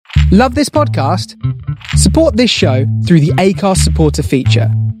Love this podcast? Support this show through the Acast supporter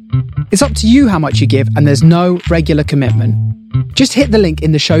feature. It's up to you how much you give, and there's no regular commitment. Just hit the link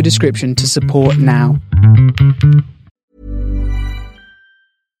in the show description to support now.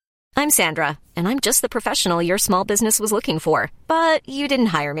 I'm Sandra, and I'm just the professional your small business was looking for. But you didn't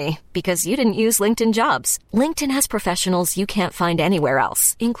hire me because you didn't use LinkedIn Jobs. LinkedIn has professionals you can't find anywhere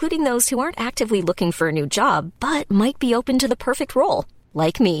else, including those who aren't actively looking for a new job, but might be open to the perfect role,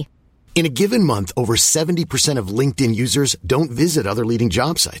 like me. In a given month, over 70% of LinkedIn users don't visit other leading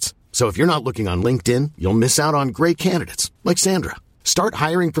job sites. So if you're not looking on LinkedIn, you'll miss out on great candidates like Sandra. Start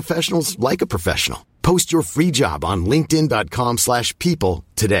hiring professionals like a professional. Post your free job on linkedin.com/people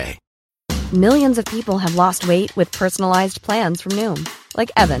today. Millions of people have lost weight with personalized plans from Noom.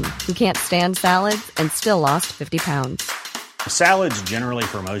 Like Evan, who can't stand salads and still lost 50 pounds. Salads generally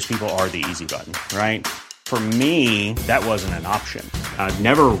for most people are the easy button, right? For me, that wasn't an option. I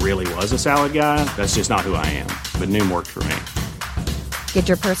never really was a salad guy. That's just not who I am. But Noom worked for me. Get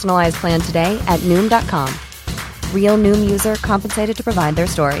your personalized plan today at Noom.com. Real Noom user compensated to provide their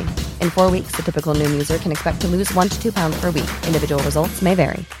story. In 4 weeks, the typical Noom user can expect to lose 1 to 2 pounds per week. Individual results may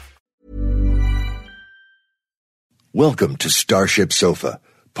vary. Welcome to Starship Sofa,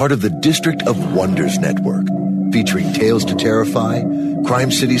 part of the District of Wonders network, featuring Tales to Terrify,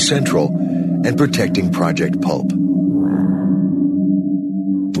 Crime City Central, and Protecting Project Pulp.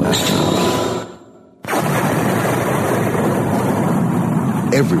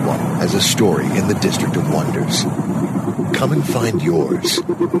 Everyone has a story in the District of Wonders. Come and find yours.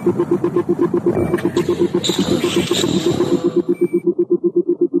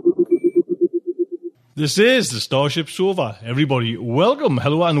 This is the Starship Sofa. Everybody, welcome,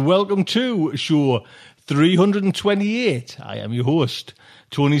 hello, and welcome to show 328. I am your host,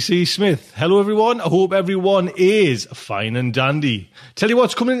 Tony C. Smith. Hello, everyone. I hope everyone is fine and dandy. Tell you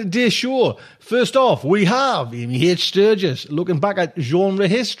what's coming in today's show. First off, we have Amy H. Sturgis looking back at genre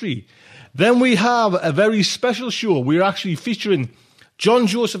history. Then we have a very special show. We're actually featuring John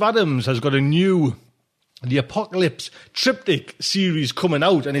Joseph Adams has got a new The Apocalypse Triptych series coming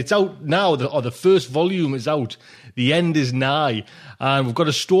out, and it's out now, the first volume is out. The End is Nigh. And we've got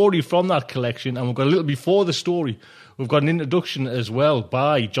a story from that collection, and we've got a little before the story. We've got an introduction as well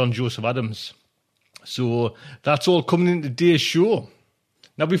by John Joseph Adams. So that's all coming in today's show.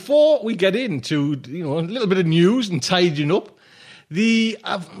 Now, before we get into a little bit of news and tidying up, there's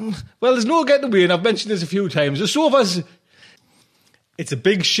no getting away, and I've mentioned this a few times. The Sofa's, it's a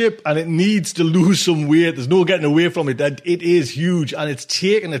big ship and it needs to lose some weight. There's no getting away from it. It is huge and it's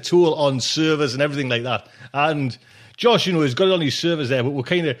taking a toll on servers and everything like that. And Josh, has got it on his servers there, but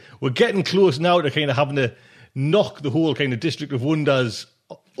we're getting close now to kind of having to knock the whole kind of District of Wonders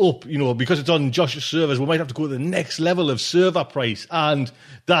up, because it's on Josh's servers. We might have to go to the next level of server price, and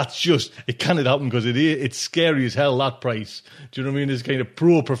that's just, it cannot happen because it's scary as hell, that price. Do you know what I mean? It's kind of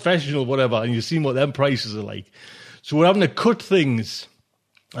professional, whatever, and you've seen what them prices are like. So we're having to cut things,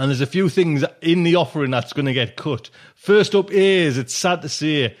 and there's a few things in the offering that's going to get cut. First up is, it's sad to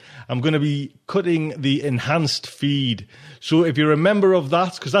say, I'm going to be cutting the enhanced feed. So if you're a member of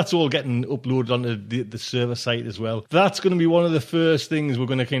that, because that's all getting uploaded onto the server site as well, that's going to be one of the first things we're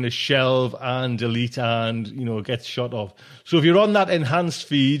going to kind of shelve and delete and, get shot off. So if you're on that enhanced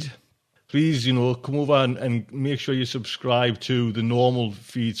feed, please, come over and make sure you subscribe to the normal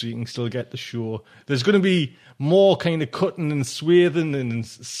feed so you can still get the show. There's going to be more kind of cutting and swathing and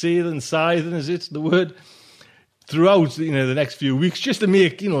scything, is it the word? Throughout, the next few weeks, just to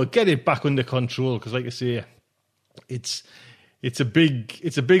make, get it back under control. Because like I say, it's a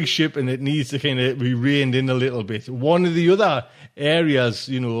big ship and it needs to kind of be reined in a little bit. One of the other areas,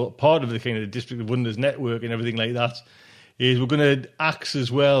 part of the kind of District of Wonders network and everything like that, is we're going to axe as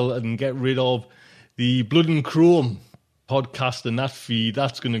well and get rid of the Blood and Chrome podcast and that feed.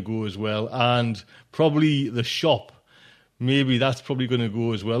 That's going to go as well. And probably the shop, maybe that's probably going to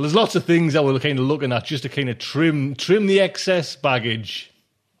go as well. There's lots of things that we're kind of looking at just to kind of trim the excess baggage.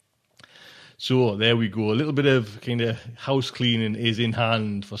 So there we go. A little bit of kind of house cleaning is in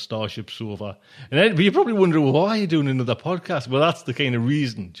hand for Starship Sofa. And then you're probably wondering, well, why are you doing another podcast? Well, that's the kind of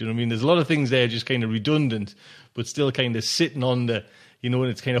reason. Do you know what I mean? There's a lot of things there just kind of redundant, but still kind of sitting on the, and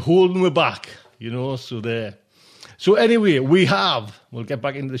it's kind of holding me back, so there. So anyway, we'll get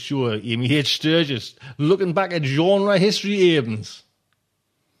back into the show, Amy H. Sturgis, looking back at genre history, Abrams.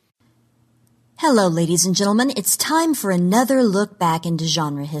 Hello, ladies and gentlemen. It's time for another look back into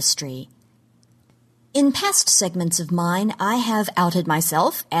genre history. In past segments of mine, I have outed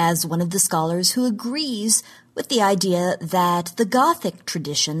myself as one of the scholars who agrees with the idea that the Gothic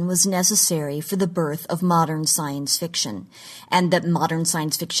tradition was necessary for the birth of modern science fiction, and that modern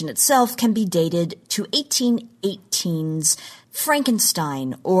science fiction itself can be dated to 1818's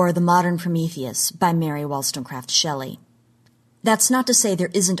Frankenstein or The Modern Prometheus by Mary Wollstonecraft Shelley. That's not to say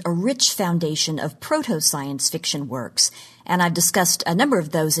there isn't a rich foundation of proto-science fiction works, and I've discussed a number of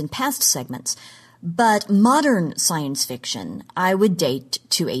those in past segments, but modern science fiction I would date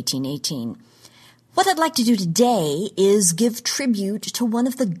to 1818. What I'd like to do today is give tribute to one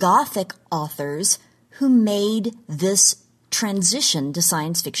of the Gothic authors who made this transition to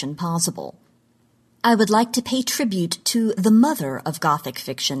science fiction possible. I would like to pay tribute to the mother of Gothic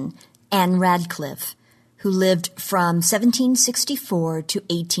fiction, Anne Radcliffe, who lived from 1764 to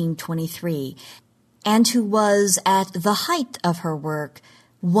 1823, and who was, at the height of her work,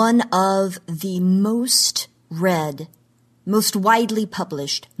 one of the most read, most widely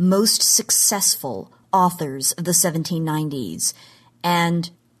published, most successful authors of the 1790s,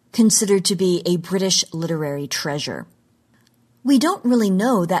 and considered to be a British literary treasure. We don't really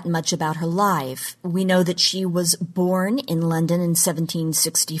know that much about her life. We know that she was born in London in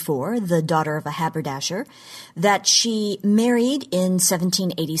 1764, the daughter of a haberdasher, that she married in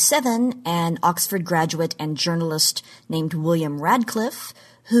 1787 an Oxford graduate and journalist named William Radcliffe,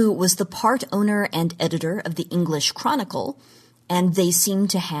 who was the part owner and editor of the English Chronicle, and they seemed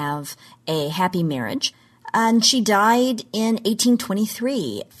to have a happy marriage. And she died in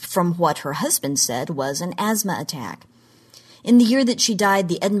 1823 from what her husband said was an asthma attack. In the year that she died,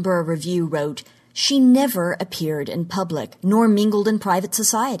 the Edinburgh Review wrote, "She never appeared in public, nor mingled in private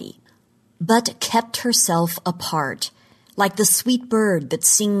society, but kept herself apart, like the sweet bird that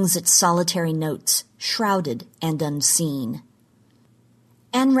sings its solitary notes, shrouded and unseen."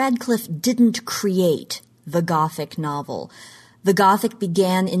 Anne Radcliffe didn't create the Gothic novel. The Gothic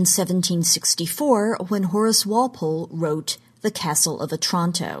began in 1764 when Horace Walpole wrote The Castle of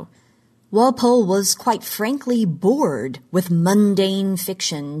Otranto. Walpole was quite frankly bored with mundane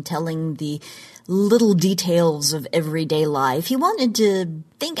fiction telling the little details of everyday life. He wanted to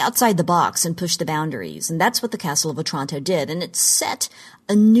think outside the box and push the boundaries, and that's what The Castle of Otranto did, and it set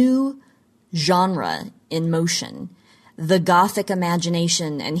a new genre in motion. The Gothic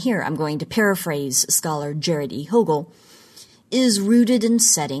imagination, and here I'm going to paraphrase scholar Jared E. Hogel, is rooted in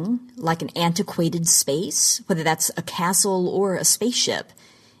setting, like an antiquated space, whether that's a castle or a spaceship.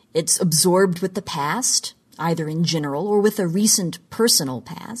 It's absorbed with the past, either in general or with a recent personal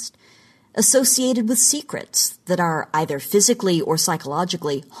past, associated with secrets that are either physically or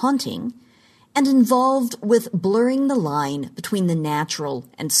psychologically haunting, and involved with blurring the line between the natural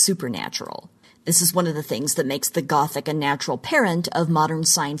and supernatural. This is one of the things that makes the Gothic a natural parent of modern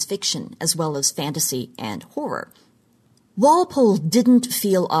science fiction, as well as fantasy and horror. Walpole didn't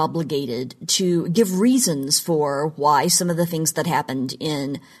feel obligated to give reasons for why some of the things that happened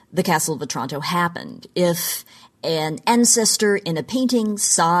in The Castle of Otranto happened. If an ancestor in a painting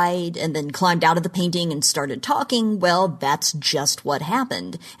sighed and then climbed out of the painting and started talking, well, that's just what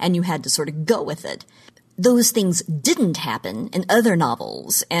happened, and you had to sort of go with it. Those things didn't happen in other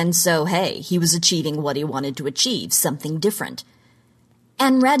novels, and so, hey, he was achieving what he wanted to achieve, something different.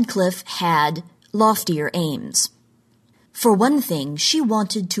 Anne Radcliffe had loftier aims. For one thing, she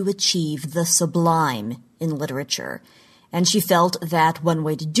wanted to achieve the sublime in literature, and she felt that one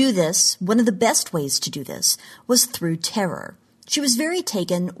way to do this, one of the best ways to do this, was through terror. She was very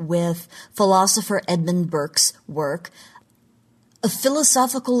taken with philosopher Edmund Burke's work, A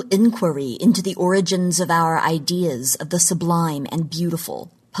Philosophical Inquiry into the Origins of Our Ideas of the Sublime and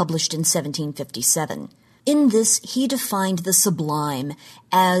Beautiful, published in 1757. In this, he defined the sublime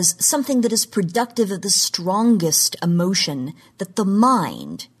as something that is productive of the strongest emotion that the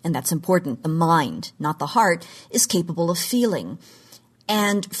mind, and that's important, the mind, not the heart, is capable of feeling.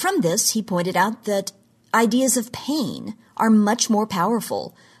 And from this, he pointed out that ideas of pain are much more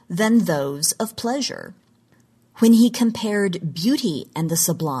powerful than those of pleasure. When he compared beauty and the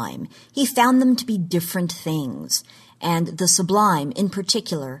sublime, he found them to be different things, and the sublime, in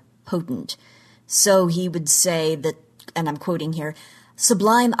particular, potent. So he would say that, and I'm quoting here,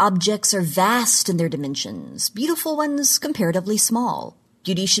 sublime objects are vast in their dimensions, beautiful ones comparatively small.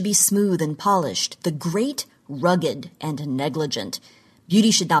 Beauty should be smooth and polished, the great rugged and negligent.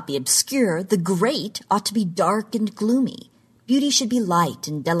 Beauty should not be obscure, the great ought to be dark and gloomy. Beauty should be light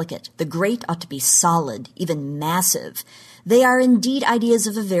and delicate, the great ought to be solid, even massive. They are indeed ideas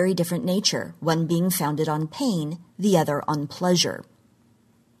of a very different nature, one being founded on pain, the other on pleasure.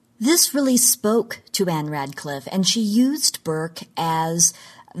 This really spoke to Anne Radcliffe, and she used Burke as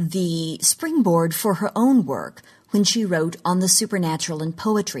the springboard for her own work when she wrote On the Supernatural in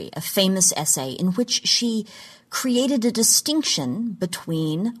Poetry, a famous essay in which she created a distinction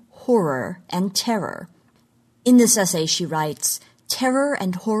between horror and terror. In this essay, she writes, "Terror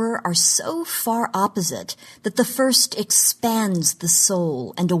and horror are so far opposite that the first expands the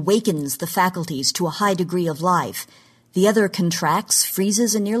soul and awakens the faculties to a high degree of life. The other contracts,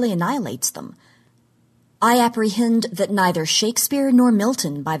 freezes, and nearly annihilates them. I apprehend that neither Shakespeare nor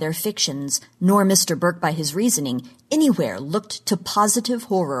Milton by their fictions, nor Mr. Burke by his reasoning, anywhere looked to positive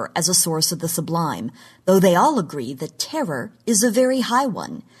horror as a source of the sublime, though they all agree that terror is a very high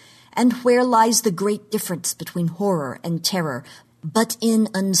one. And where lies the great difference between horror and terror, but in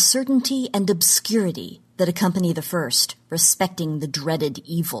uncertainty and obscurity that accompany the first, respecting the dreaded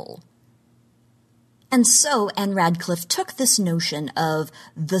evil?" And so Anne Radcliffe took this notion of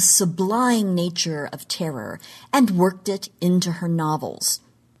the sublime nature of terror and worked it into her novels.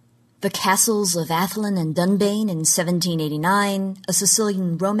 The Castles of Athlone and Dunbayne in 1789, A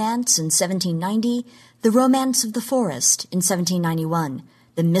Sicilian Romance in 1790, The Romance of the Forest in 1791,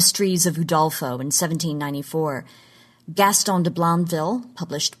 The Mysteries of Udolpho in 1794, Gaston de Blainville,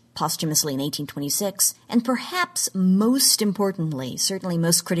 published posthumously in 1826, and perhaps most importantly, certainly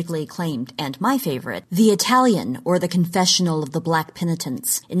most critically acclaimed, and my favorite, The Italian, or The Confessional of the Black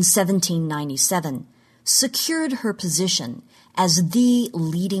Penitents, in 1797, secured her position as the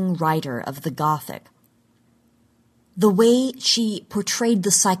leading writer of the Gothic. The way she portrayed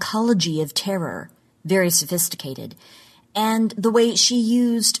the psychology of terror, very sophisticated, and the way she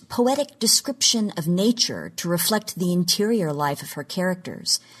used poetic description of nature to reflect the interior life of her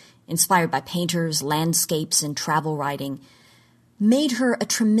characters, inspired by painters, landscapes, and travel writing, made her a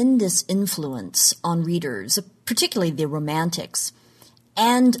tremendous influence on readers, particularly the Romantics,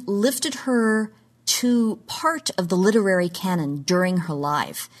 and lifted her to part of the literary canon during her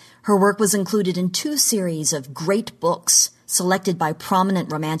life. Her work was included in 2 series of great books selected by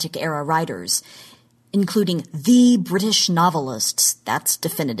prominent Romantic-era writers, including The British Novelists, that's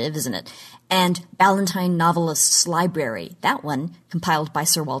definitive, isn't it, and Ballantine Novelists' Library, that one compiled by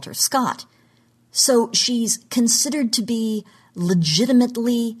Sir Walter Scott. So she's considered to be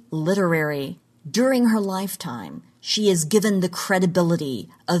legitimately literary during her lifetime. She is given the credibility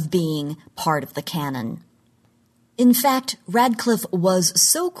of being part of the canon. In fact, Radcliffe was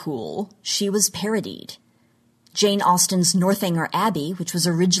so cool, she was parodied. Jane Austen's Northanger Abbey, which was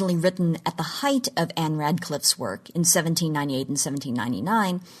originally written at the height of Anne Radcliffe's work in 1798 and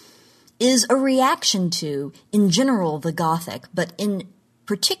 1799, is a reaction to, in general, the Gothic, but in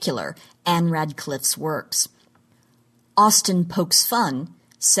particular, Anne Radcliffe's works. Austen pokes fun,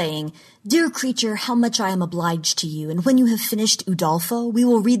 saying, "Dear creature, how much I am obliged to you, and when you have finished Udolpho, we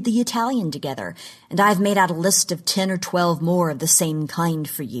will read the Italian together, and I have made out a list of 10 or 12 more of the same kind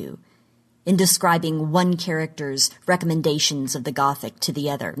for you." In describing one character's recommendations of the Gothic to the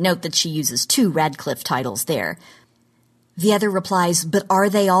other. Note that she uses 2 Radcliffe titles there. The other replies, "But are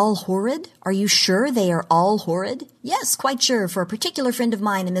they all horrid? Are you sure they are all horrid?" "Yes, quite sure, for a particular friend of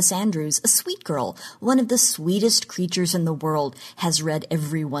mine, a Miss Andrews, a sweet girl, one of the sweetest creatures in the world, has read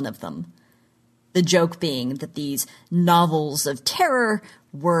every one of them." The joke being that these novels of terror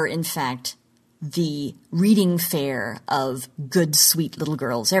were, in fact, the reading fare of good, sweet little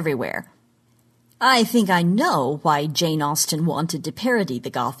girls everywhere. I think I know why Jane Austen wanted to parody the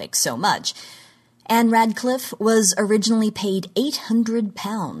Gothic so much. Anne Radcliffe was originally paid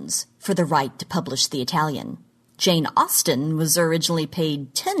 £800 for the right to publish the Italian. Jane Austen was originally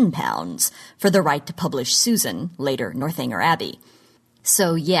paid £10 for the right to publish Susan, later Northanger Abbey.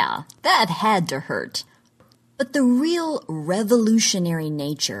 So yeah, that had to hurt. But the real revolutionary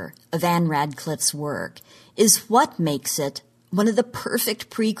nature of Anne Radcliffe's work is what makes it one of the perfect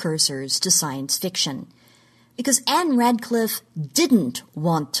precursors to science fiction. Because Anne Radcliffe didn't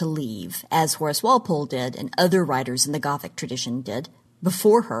want to leave, as Horace Walpole did and other writers in the Gothic tradition did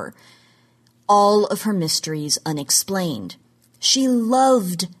before her, all of her mysteries unexplained. She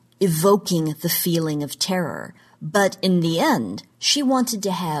loved evoking the feeling of terror, but in the end, she wanted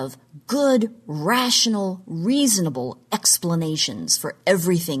to have good, rational, reasonable explanations for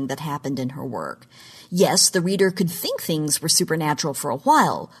everything that happened in her work. Yes, the reader could think things were supernatural for a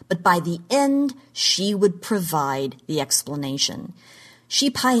while, but by the end, she would provide the explanation. She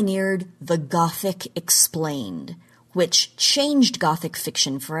pioneered the Gothic Explained, which changed Gothic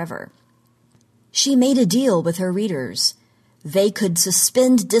fiction forever. She made a deal with her readers. They could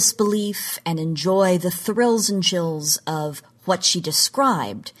suspend disbelief and enjoy the thrills and chills of what she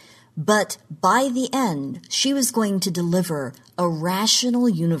described, but by the end, she was going to deliver a rational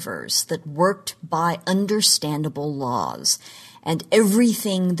universe that worked by understandable laws. and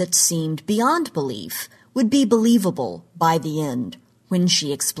everything that seemed beyond belief would be believable by the end when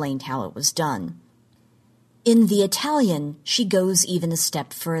she explained how it was done. In The Italian, she goes even a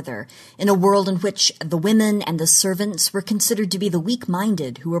step further. In a world in which the women and the servants were considered to be the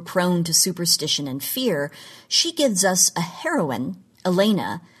weak-minded who were prone to superstition and fear, she gives us a heroine,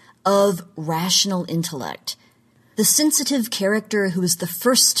 Elena, of rational intellect. The sensitive character who is the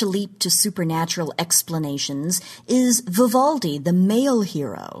first to leap to supernatural explanations is Vivaldi, the male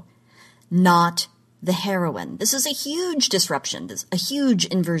hero, not the heroine. This is a huge disruption, this a huge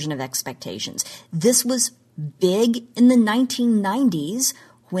inversion of expectations. This was big in the 1990s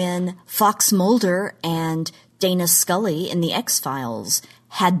when Fox Mulder and Dana Scully in The X-Files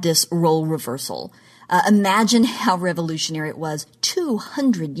had this role reversal. Imagine how revolutionary it was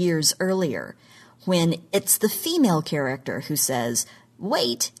 200 years earlier when it's the female character who says,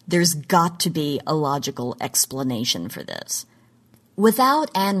 wait, there's got to be a logical explanation for this. Without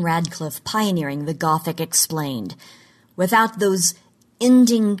Anne Radcliffe pioneering the Gothic explained, without those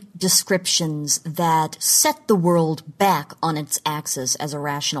ending descriptions that set the world back on its axis as a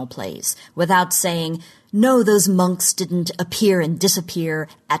rational place, without saying, no, those monks didn't appear and disappear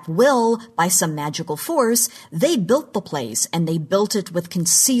at will by some magical force. They built the place, and they built it with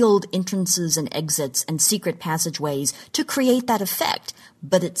concealed entrances and exits and secret passageways to create that effect.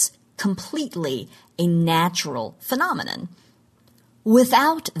 But it's completely a natural phenomenon.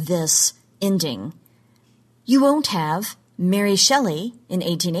 Without this ending, you won't have Mary Shelley in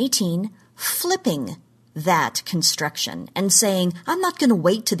 1818 flipping that construction and saying, I'm not going to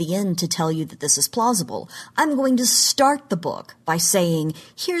wait to the end to tell you that this is plausible. I'm going to start the book by saying,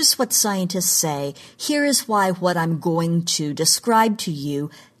 here's what scientists say, here is why what I'm going to describe to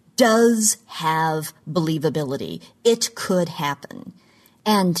you does have believability. It could happen.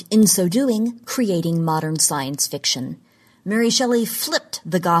 And in so doing, creating modern science fiction. Mary Shelley flipped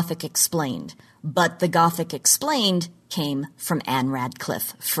the Gothic explained, but the Gothic explained came from Anne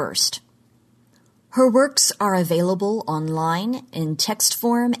Radcliffe first. Her works are available online in text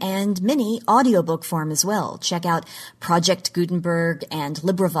form and many audiobook form as well. Check out Project Gutenberg and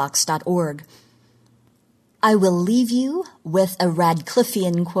LibriVox.org. I will leave you with a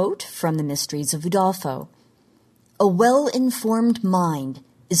Radcliffean quote from The Mysteries of Udolpho. A well-informed mind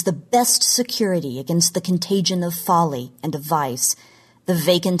is the best security against the contagion of folly and of vice. The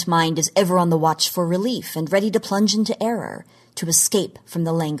vacant mind is ever on the watch for relief and ready to plunge into error, to escape from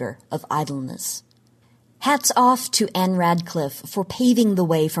the languor of idleness. Hats off to Anne Radcliffe for paving the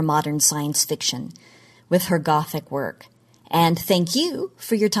way for modern science fiction with her Gothic work. And thank you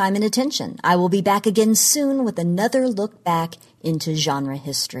for your time and attention. I will be back again soon with another look back into genre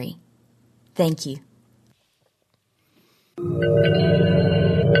history. Thank you.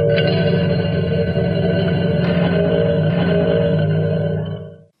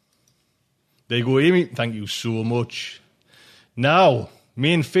 There you go, Amy. Thank you so much. Now,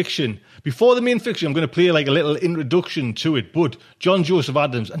 main fiction. Before the main fiction, I'm going to play like a little introduction to it. But John Joseph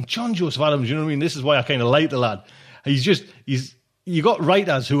Adams, you know what I mean? This is why I kind of like the lad. You got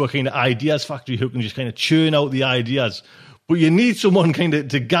writers who are kind of ideas factory who can just kind of churn out the ideas. But you need someone kind of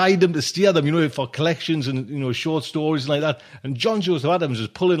to guide them, to steer them, you know, for collections and, you know, short stories and like that. And John Joseph Adams is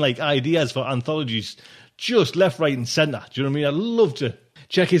pulling like ideas for anthologies just left, right and centre. Do you know what I mean? I'd love to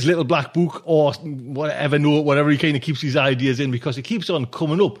check his little black book or whatever he kind of keeps his ideas in, because he keeps on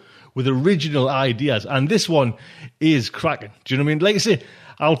coming up with original ideas. And this one is cracking. Do you know what I mean? Like I say,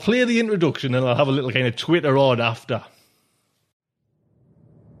 I'll play the introduction and I'll have a little kind of Twitter on after.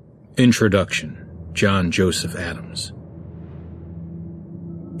 Introduction. John Joseph Adams.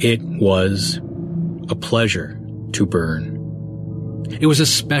 It was a pleasure to burn. It was a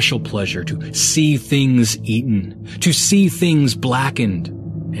special pleasure to see things eaten, to see things blackened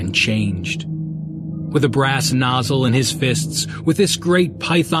and changed. With a brass nozzle in his fists, with this great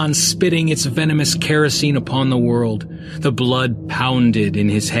python spitting its venomous kerosene upon the world, the blood pounded in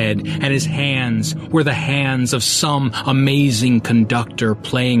his head, and his hands were the hands of some amazing conductor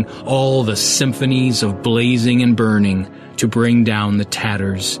playing all the symphonies of blazing and burning to bring down the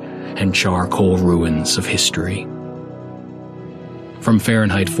tatters and charcoal ruins of history. From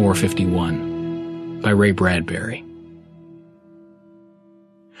Fahrenheit 451, by Ray Bradbury.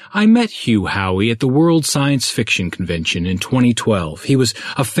 I met Hugh Howey at the World Science Fiction Convention in 2012. He was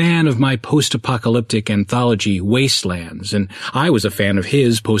a fan of my post-apocalyptic anthology, Wastelands, and I was a fan of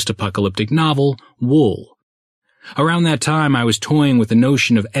his post-apocalyptic novel, Wool. Around that time, I was toying with the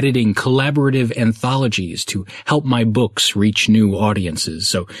notion of editing collaborative anthologies to help my books reach new audiences.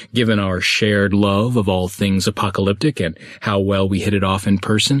 So, given our shared love of all things apocalyptic and how well we hit it off in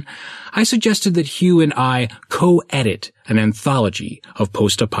person, I suggested that Hugh and I co-edit an anthology of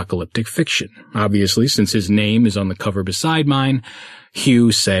post-apocalyptic fiction. Obviously, since his name is on the cover beside mine,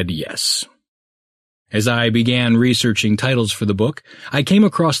 Hugh said yes. As I began researching titles for the book, I came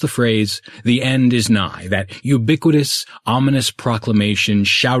across the phrase, "The end is nigh," that ubiquitous, ominous proclamation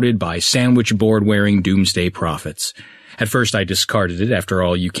shouted by sandwich board-wearing doomsday prophets. At first I discarded it. After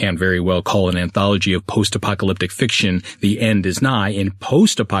all, you can't very well call an anthology of post-apocalyptic fiction "The end is nigh." In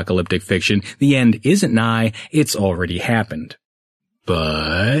post-apocalyptic fiction, the end isn't nigh, it's already happened.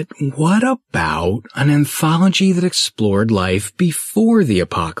 But what about an anthology that explored life before the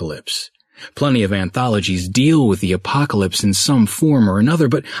apocalypse? Plenty of anthologies deal with the apocalypse in some form or another,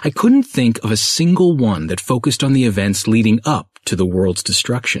 but I couldn't think of a single one that focused on the events leading up to the world's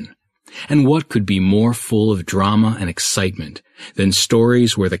destruction. And what could be more full of drama and excitement than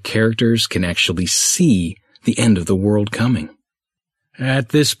stories where the characters can actually see the end of the world coming? At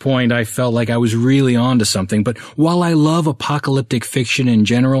this point, I felt like I was really onto something, but while I love apocalyptic fiction in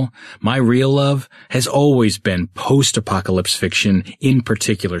general, my real love has always been post-apocalypse fiction in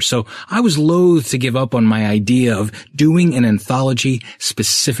particular, so I was loath to give up on my idea of doing an anthology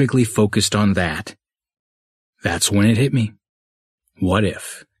specifically focused on that. That's when it hit me. What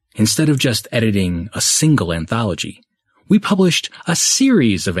if, instead of just editing a single anthology, we published a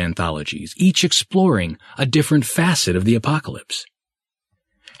series of anthologies, each exploring a different facet of the apocalypse?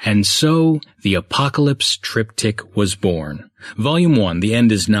 And so, the Apocalypse Triptych was born. Volume 1, The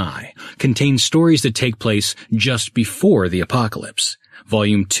End is Nigh, contains stories that take place just before the apocalypse.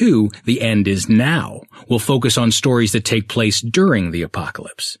 Volume 2, The End is Now, will focus on stories that take place during the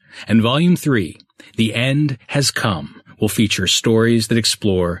apocalypse. And Volume 3, The End Has Come, will feature stories that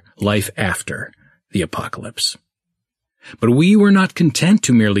explore life after the apocalypse. But we were not content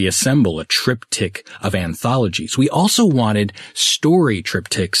to merely assemble a triptych of anthologies. We also wanted story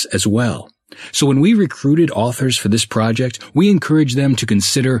triptychs as well. So when we recruited authors for this project, we encouraged them to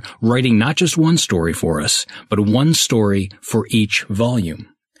consider writing not just one story for us, but one story for each volume,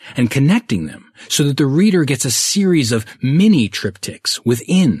 and connecting them so that the reader gets a series of mini triptychs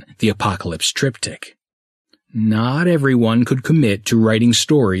within the Apocalypse Triptych. Not everyone could commit to writing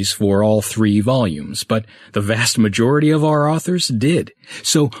stories for all 3 volumes, but the vast majority of our authors did.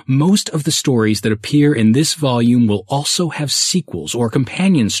 So most of the stories that appear in this volume will also have sequels or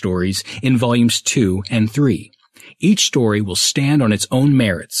companion stories in volumes 2 and 3. Each story will stand on its own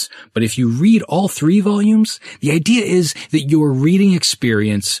merits, but if you read all 3 volumes, the idea is that your reading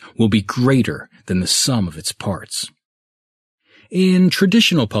experience will be greater than the sum of its parts. In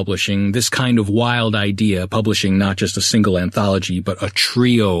traditional publishing, this kind of wild idea, publishing not just a single anthology, but a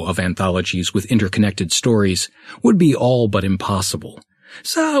trio of anthologies with interconnected stories, would be all but impossible.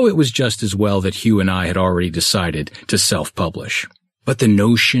 So it was just as well that Hugh and I had already decided to self-publish. But the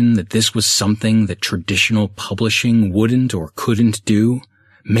notion that this was something that traditional publishing wouldn't or couldn't do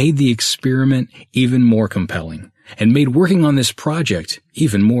made the experiment even more compelling, and made working on this project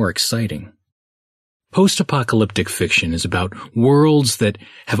even more exciting. Post-apocalyptic fiction is about worlds that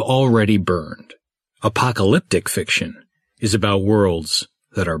have already burned. Apocalyptic fiction is about worlds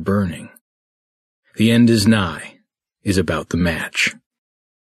that are burning. The End is Nigh is about the match.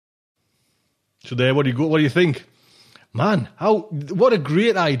 So there, what do you think? Man, what a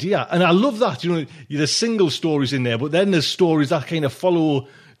great idea. And I love that, there's single stories in there, but then there's stories that kind of follow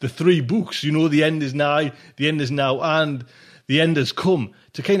the 3 books, The End is Nigh, The End is Now, and The End Has Come,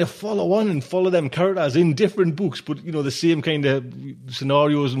 to kind of follow on and follow them characters in different books, but, the same kind of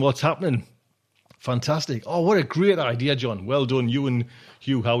scenarios and what's happening. Fantastic. Oh, what a great idea, John. Well done, you and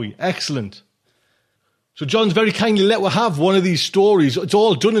Hugh Howey. Excellent. So John's very kindly let us have one of these stories. It's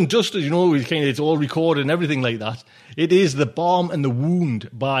all done and dusted, it's all recorded and everything like that. It is The Balm and the Wound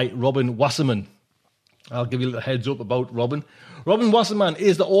by Robin Wasserman. I'll give you a little heads up about Robin. Robin Wasserman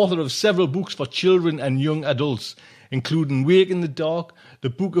is the author of several books for children and young adults, including Wake in the Dark, The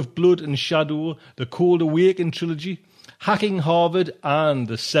Book of Blood and Shadow, the Cold Awaken trilogy, Hacking Harvard, and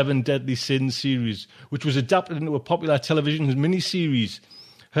the 7 Deadly Sins series, which was adapted into a popular television miniseries.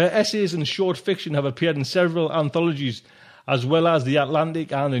 Her essays and short fiction have appeared in several anthologies, as well as The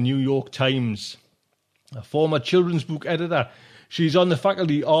Atlantic and the New York Times. A former children's book editor, she's on the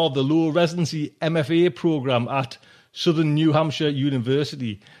faculty of the Low Residency MFA program at Southern New Hampshire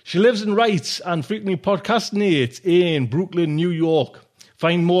University. She lives and writes and frequently podcastinates in Brooklyn, New York.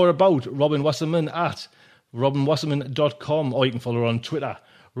 Find more about Robin Wasserman at robinwasserman.com, or you can follow her on Twitter,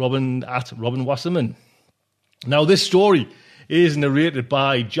 Robin @RobinWasserman. Now, this story is narrated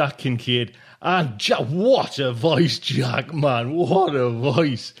by Jack Kincaid. And what a voice, Jack, man. What a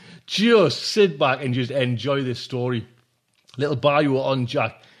voice. Just sit back and just enjoy this story. Little bio on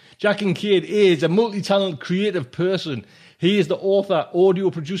Jack. Jack Kincaid is a multi-talented creative person. He is the author, audio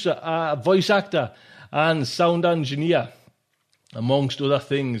producer, voice actor, and sound engineer, amongst other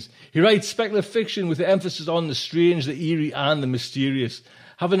things. He writes speculative fiction with the emphasis on the strange, the eerie, and the mysterious.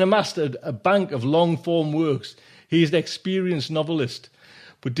 Having amassed a bank of long-form works, he is an experienced novelist,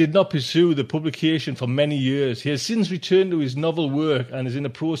 but did not pursue the publication for many years. He has since returned to his novel work and is in the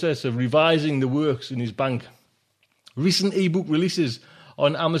process of revising the works in his bank. Recent ebook releases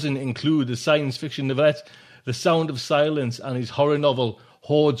on Amazon include the science fiction novelette The Sound of Silence and his horror novel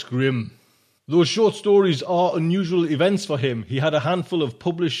Hordes Grimm. Those short stories are unusual events for him. He had a handful of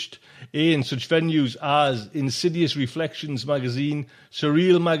published in such venues as Insidious Reflections magazine,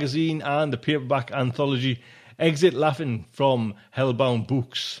 Surreal magazine, and the paperback anthology Exit Laughing from Hellbound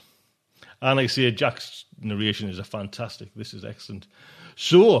Books. And like I say, Jack's narration is fantastic. This is excellent.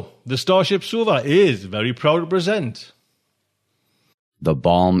 So, the Starship Sofa is very proud to present The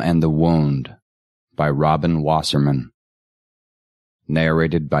Balm and the Wound by Robin Wasserman.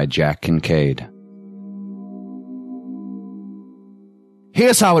 Narrated by Jack Kincaid.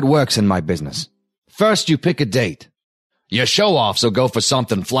 Here's how it works in my business. First, you pick a date. Your show-offs will go for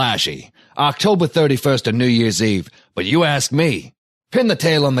something flashy. October 31st or New Year's Eve. But you ask me, pin the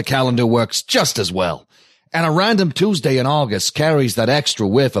tail on the calendar works just as well. And a random Tuesday in August carries that extra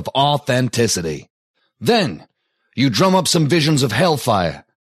whiff of authenticity. Then, you drum up some visions of hellfire,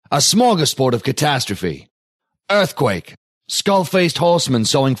 a smorgasbord of catastrophe, earthquake, skull-faced horsemen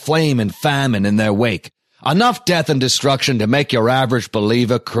sowing flame and famine in their wake, enough death and destruction to make your average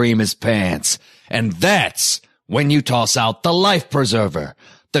believer cream his pants. And that's when you toss out the life preserver,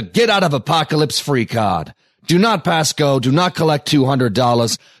 the get-out-of-apocalypse free card. Do not pass go, do not collect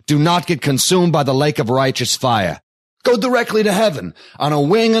 $200, do not get consumed by the lake of righteous fire. Go directly to heaven on a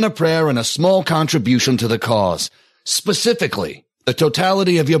wing and a prayer and a small contribution to the cause. Specifically, the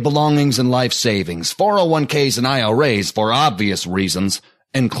totality of your belongings and life savings, 401ks and IRAs for obvious reasons,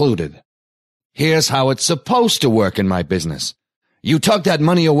 included. Here's how it's supposed to work in my business. You tuck that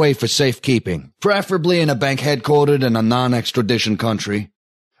money away for safekeeping, preferably in a bank headquartered in a non-extradition country.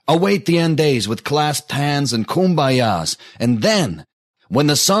 Await the end days with clasped hands and kumbayas, and then, when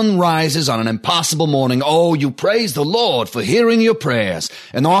the sun rises on an impossible morning, oh, you praise the Lord for hearing your prayers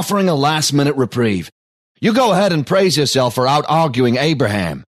and offering a last-minute reprieve. You go ahead and praise yourself for out-arguing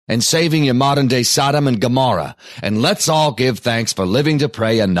Abraham and saving your modern-day Sodom and Gomorrah, and let's all give thanks for living to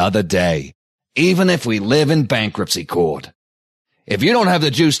pray another day, even if we live in bankruptcy court. If you don't have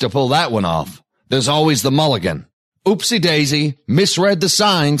the juice to pull that one off, there's always the mulligan. Oopsie-daisy, misread the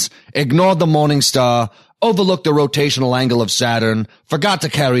signs, ignored the morning star, overlooked the rotational angle of Saturn, forgot to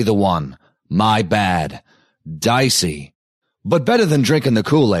carry the one. My bad. Dicey. But better than drinking the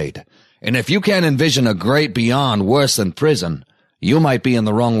Kool-Aid. And if you can't envision a great beyond worse than prison, you might be in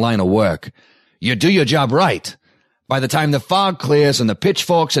the wrong line of work. You do your job right. By the time the fog clears and the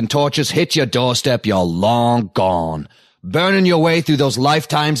pitchforks and torches hit your doorstep, you're long gone. Burning your way through those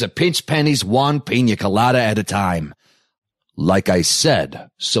lifetimes of pinch pennies one pina colada at a time. Like I said,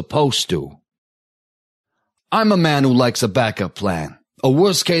 supposed to. I'm a man who likes a backup plan. A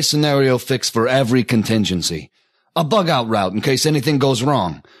worst-case scenario fix for every contingency. A bug-out route in case anything goes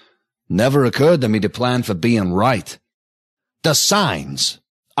wrong. Never occurred to me to plan for being right. The signs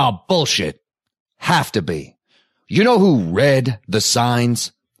are bullshit. Have to be. You know who read the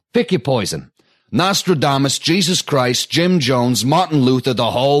signs? Pick your poison. Nostradamus, Jesus Christ, Jim Jones, Martin Luther, the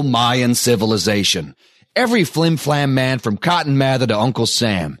whole Mayan civilization. Every flim-flam man from Cotton Mather to Uncle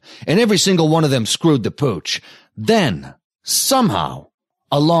Sam, and every single one of them screwed the pooch. Then, somehow,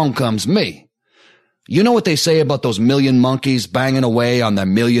 along comes me. You know what they say about those million monkeys banging away on their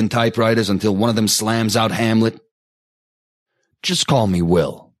million typewriters until one of them slams out Hamlet? Just call me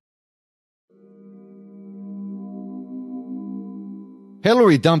Will.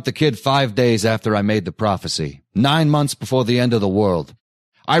 Hillary dumped the kid 5 days after I made the prophecy, 9 months before the end of the world.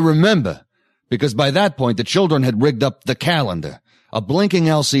 I remember, because by that point the children had rigged up the calendar, a blinking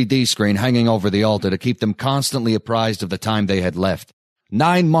LCD screen hanging over the altar to keep them constantly apprised of the time they had left.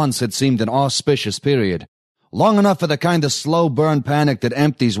 9 months had seemed an auspicious period, long enough for the kind of slow burn panic that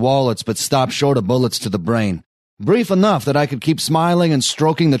empties wallets but stops short of bullets to the brain. Brief enough that I could keep smiling and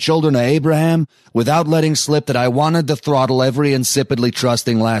stroking the children of Abraham without letting slip that I wanted to throttle every insipidly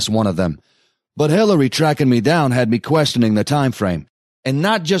trusting last one of them. But Hillary tracking me down had me questioning the time frame. And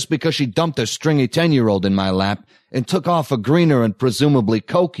not just because she dumped her stringy 10-year-old in my lap and took off for greener and presumably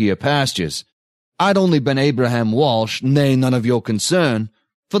cokier pastures. I'd only been Abraham Walsh, nay, none of your concern,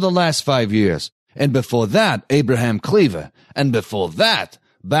 for the last 5 years. And before that, Abraham Cleaver. And before that,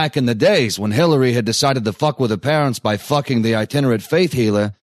 back in the days when Hillary had decided to fuck with her parents by fucking the itinerant faith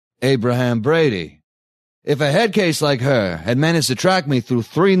healer, Abraham Brady. If a head case like her had managed to track me through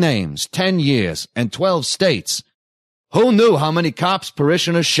 3 names, 10 years, and 12 states, who knew how many cops,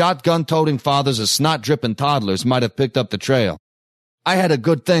 parishioners, shotgun-toting fathers, or snot-dripping toddlers might have picked up the trail? I had a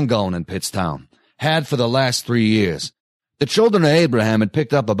good thing going in Pittstown. Had for the last 3 years. The children of Abraham had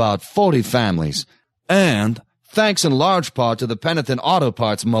picked up about 40 families, and, thanks in large part to the penitent auto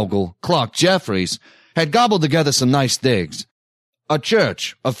parts mogul, Clark Jeffries, had gobbled together some nice digs. A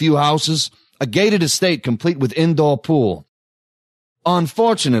church, a few houses, a gated estate complete with indoor pool.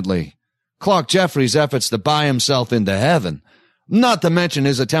 Unfortunately, Clark Jeffries' efforts to buy himself into heaven, not to mention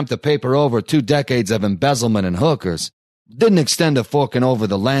his attempt to paper over 2 decades of embezzlement and hookers, didn't extend to forking over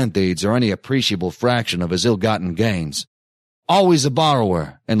the land deeds or any appreciable fraction of his ill-gotten gains. Always a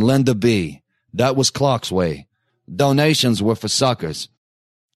borrower and lender be. That was Clark's way. Donations were for suckers.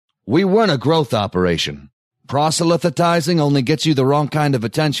 We weren't a growth operation. Proselytizing only gets you the wrong kind of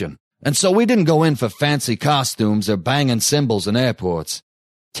attention, and so we didn't go in for fancy costumes or banging cymbals in airports.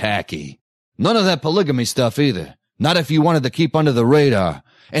 Tacky. None of that polygamy stuff either. Not if you wanted to keep under the radar.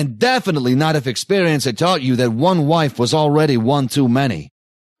 And definitely not if experience had taught you that one wife was already one too many.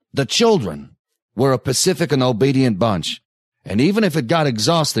 The children were a pacific and obedient bunch, and even if it got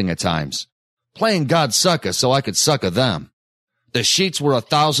exhausting at times, playing God sucker so I could sucker them. The sheets were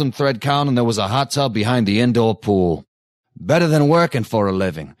 1,000 thread count and there was a hot tub behind the indoor pool. Better than working for a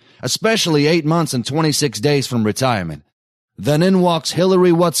living, especially 8 months and 26 days from retirement. Then in walks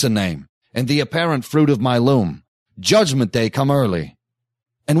Hillary What's-her-name, and the apparent fruit of my loom. Judgment Day come early.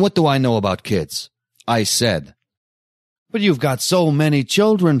 And what do I know about kids? I said. But you've got so many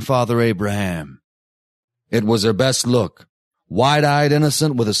children, Father Abraham. It was her best look. Wide-eyed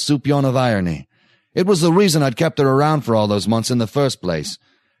innocent with a soupçon of irony. It was the reason I'd kept her around for all those months in the first place,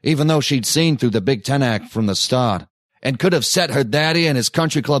 even though she'd seen through the Big Ten Act from the start, and could have set her daddy and his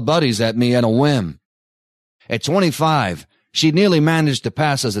country club buddies at me at a whim. At 25, she'd nearly managed to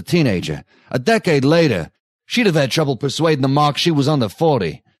pass as a teenager. A decade later, she'd have had trouble persuading the mark she was under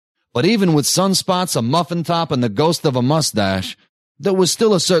 40. But even with sunspots, a muffin top, and the ghost of a mustache, there was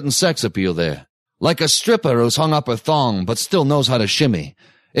still a certain sex appeal there. Like a stripper who's hung up her thong but still knows how to shimmy,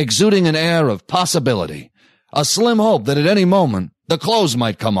 exuding an air of possibility. A slim hope that at any moment the clothes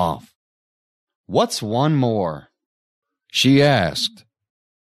might come off. What's one more? She asked.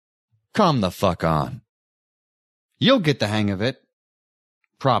 Come the fuck on. You'll get the hang of it.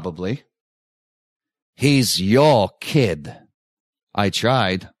 Probably. He's your kid. I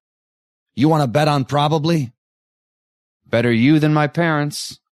tried. You want to bet on probably? Better you than my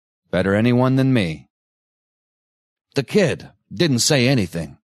parents. Better anyone than me. The kid didn't say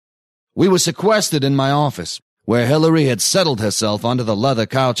anything. We were sequestered in my office, where Hillary had settled herself onto the leather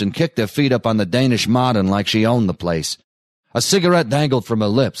couch and kicked her feet up on the Danish modern like she owned the place. A cigarette dangled from her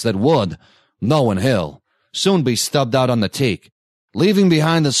lips that would, knowing Hill, soon be stubbed out on the teak, leaving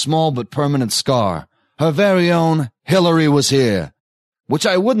behind a small but permanent scar. Her very own Hillary was here, which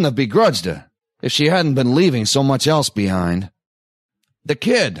I wouldn't have begrudged her if she hadn't been leaving so much else behind. The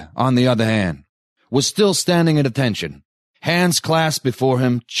kid, on the other hand, was still standing at attention, hands clasped before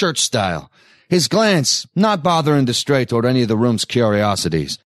him, church-style, his glance not bothering to stray toward any of the room's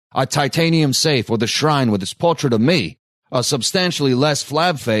curiosities. A titanium safe with a shrine with its portrait of me, a substantially less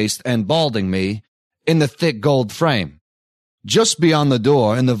flab-faced and balding me, in the thick gold frame. Just beyond the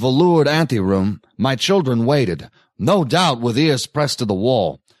door, in the veloured anteroom, my children waited, no doubt with ears pressed to the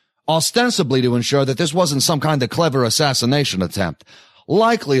wall, ostensibly to ensure that this wasn't some kind of clever assassination attempt,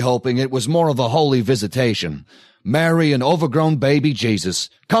 likely hoping it was more of a holy visitation. Mary and overgrown baby Jesus,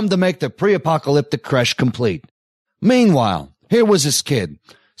 come to make the pre-apocalyptic creche complete. Meanwhile, here was this kid,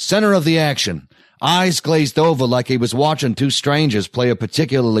 center of the action, eyes glazed over like he was watching 2 strangers play a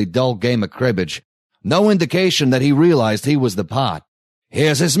particularly dull game of cribbage. No indication that he realized he was the pot.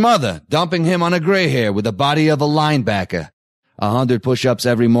 Here's his mother, dumping him on a gray hair with the body of a linebacker. 100 push-ups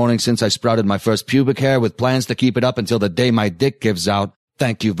every morning since I sprouted my first pubic hair, with plans to keep it up until the day my dick gives out.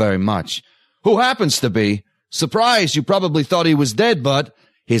 Thank you very much. Who happens to be, surprised you probably thought he was dead, but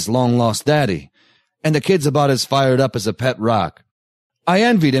his long-lost daddy. And the kid's about as fired up as a pet rock. I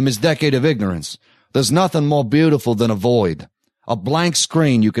envied him his decade of ignorance. There's nothing more beautiful than a void. A blank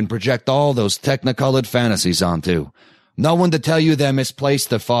screen you can project all those technicolored fantasies onto. No one to tell you they're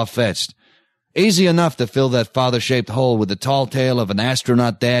misplaced or far-fetched. Easy enough to fill that father-shaped hole with the tall tale of an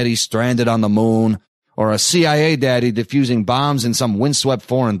astronaut daddy stranded on the moon, or a CIA daddy defusing bombs in some windswept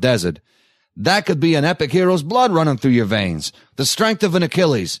foreign desert. That could be an epic hero's blood running through your veins, the strength of an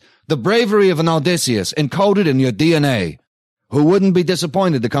Achilles, the bravery of an Odysseus encoded in your DNA. Who wouldn't be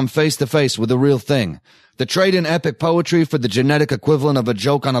disappointed to come face to face with the real thing, to trade in epic poetry for the genetic equivalent of a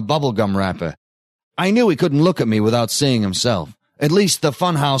joke on a bubblegum wrapper? I knew he couldn't look at me without seeing himself, at least the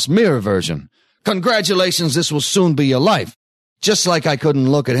Funhouse mirror version. Congratulations, this will soon be your life. Just like I couldn't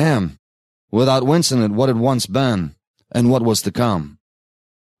look at him without wincing at what had once been and what was to come.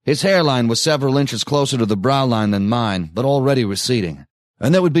 His hairline was several inches closer to the brow line than mine, but already receding.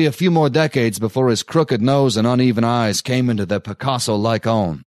 And there would be a few more decades before his crooked nose and uneven eyes came into their Picasso-like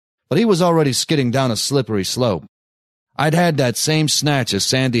own. But he was already skidding down a slippery slope. I'd had that same snatch of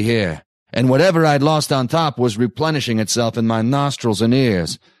sandy hair, and whatever I'd lost on top was replenishing itself in my nostrils and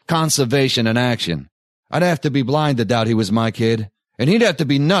ears. Conservation in action. I'd have to be blind to doubt he was my kid, and he'd have to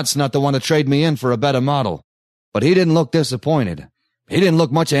be nuts not to want to trade me in for a better model. But he didn't look disappointed. He didn't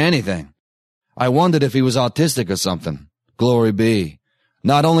look much of anything. I wondered if he was autistic or something. Glory be.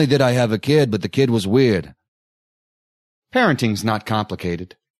 Not only did I have a kid, but the kid was weird. Parenting's not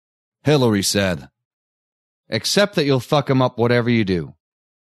complicated, Hillary said. Except that you'll fuck him up whatever you do.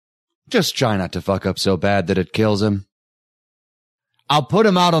 Just try not to fuck up so bad that it kills him. I'll put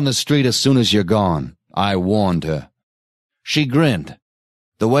him out on the street as soon as you're gone, I warned her. She grinned,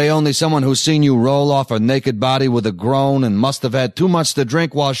 the way only someone who's seen you roll off a naked body with a groan and must have had too much to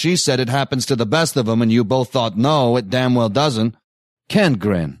drink while she said it happens to the best of them and you both thought no, it damn well doesn't. Can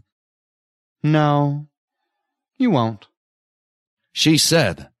grin. No, you won't, she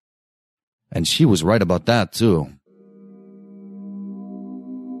said. And she was right about that, too.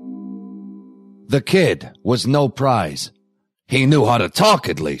 The kid was no prize. He knew how to talk,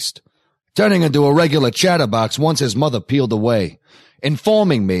 at least, turning into a regular chatterbox once his mother peeled away,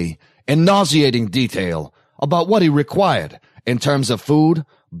 informing me in nauseating detail about what he required in terms of food,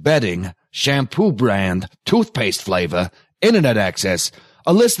 bedding, shampoo brand, toothpaste flavor, internet access,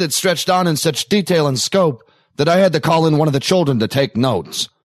 a list that stretched on in such detail and scope that I had to call in one of the children to take notes.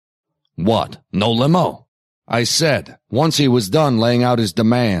 What, no limo? I said, once he was done laying out his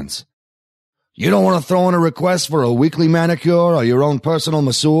demands. You don't want to throw in a request for a weekly manicure or your own personal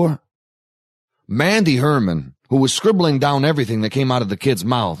masseur? Mandy Herman, who was scribbling down everything that came out of the kid's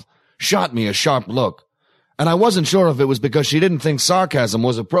mouth, shot me a sharp look, and I wasn't sure if it was because she didn't think sarcasm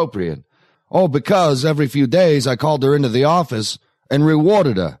was appropriate, or because every few days I called her into the office and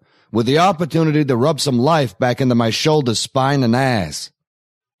rewarded her with the opportunity to rub some life back into my shoulder, spine, and ass.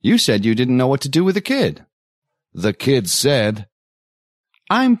 You said you didn't know what to do with the kid. The kid said,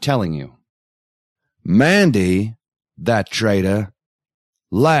 I'm telling you. Mandy, that traitor,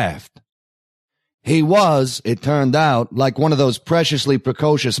 laughed. He was, it turned out, like one of those preciously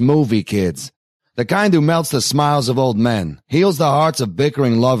precocious movie kids, the kind who melts the smiles of old men, heals the hearts of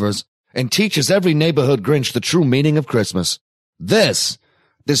bickering lovers, and teaches every neighborhood Grinch the true meaning of Christmas. This,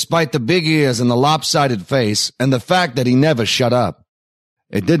 despite the big ears and the lopsided face, and the fact that he never shut up.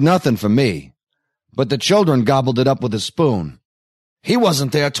 It did nothing for me, but the children gobbled it up with a spoon. He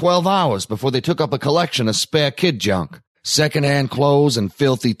wasn't there 12 hours before they took up a collection of spare kid junk, second-hand clothes and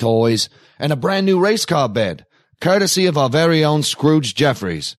filthy toys, and a brand-new race car bed, courtesy of our very own Scrooge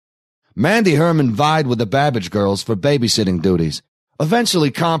Jeffries. Mandy Herman vied with the Babbage girls for babysitting duties,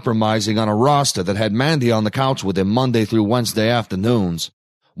 eventually compromising on a roster that had Mandy on the couch with him Monday through Wednesday afternoons,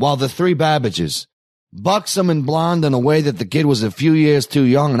 while the three Babbages, buxom and blonde in a way that the kid was a few years too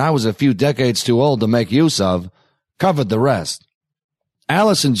young and I was a few decades too old to make use of, covered the rest.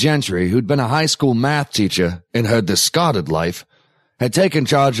 Allison Gentry, who'd been a high school math teacher in her discarded life, had taken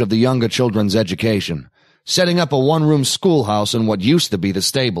charge of the younger children's education, setting up a one-room schoolhouse in what used to be the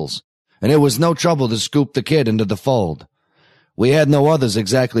stables, and it was no trouble to scoop the kid into the fold. We had no others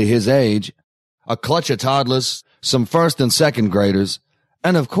exactly his age, a clutch of toddlers, some first and second graders,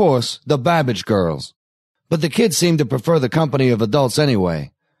 and of course, the Babbage girls. But the kids seemed to prefer the company of adults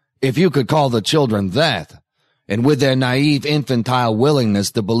anyway, if you could call the children that. And with their naive infantile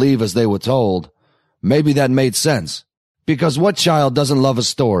willingness to believe as they were told, maybe that made sense. Because what child doesn't love a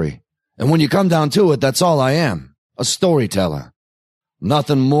story? And when you come down to it, that's all I am, a storyteller.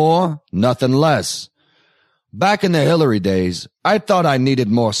 Nothing more, nothing less. Back in the Hillary days, I thought I needed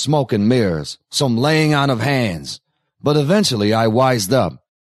more smoke and mirrors, some laying on of hands. But eventually I wised up.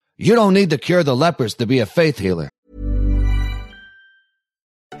 You don't need to cure the lepers to be a faith healer.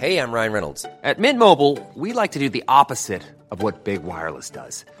 Hey, I'm Ryan Reynolds. At Mint Mobile, we like to do the opposite of what Big Wireless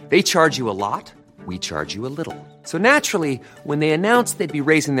does. They charge you a lot, we charge you a little. So naturally, when they announced they'd be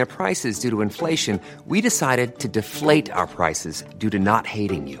raising their prices due to inflation, we decided to deflate our prices due to not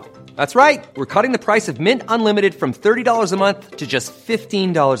hating you. That's right. We're cutting the price of Mint Unlimited from $30 a month to just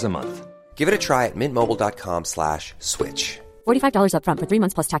 $15 a month. Give it a try at mintmobile.com/switch. $45 up front for 3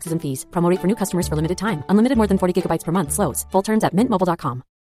 months plus taxes and fees. Promo rate for new customers for limited time. Unlimited more than 40 gigabytes per month. Slows full terms at mintmobile.com.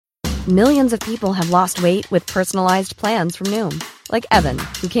 Millions of people have lost weight with personalized plans from Noom. Like Evan,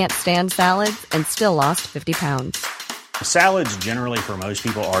 who can't stand salads and still lost 50 pounds. Salads generally for most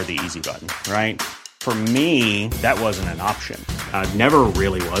people are the easy button, right? For me, that wasn't an option. I never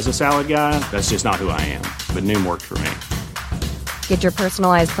really was a salad guy. That's just not who I am. But Noom worked for me. Get your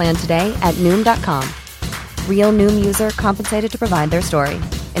personalized plan today at Noom.com. Real Noom user compensated to provide their story.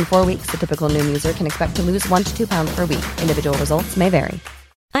 In 4 weeks, the typical Noom user can expect to lose 1 to 2 pounds per week. Individual results may vary.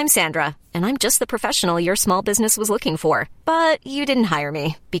 I'm Sandra, and I'm just the professional your small business was looking for. But you didn't hire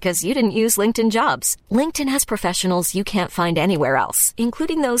me because you didn't use LinkedIn Jobs. LinkedIn has professionals you can't find anywhere else,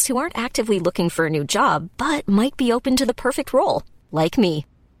 including those who aren't actively looking for a new job, but might be open to the perfect role, like me.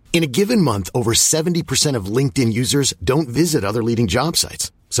 In a given month, over 70% of LinkedIn users don't visit other leading job sites.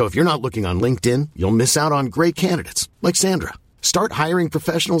 So if you're not looking on LinkedIn, you'll miss out on great candidates like Sandra. Start hiring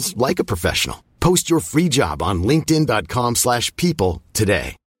professionals like a professional. Post your free job on linkedin.com/people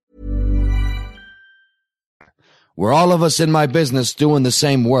today. We're all of us in my business doing the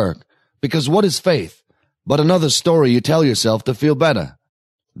same work. Because what is faith but another story you tell yourself to feel better?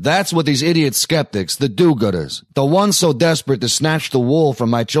 That's what these idiot skeptics, the do-gooders, the ones so desperate to snatch the wool from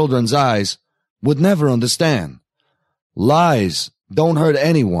my children's eyes, would never understand. Lies don't hurt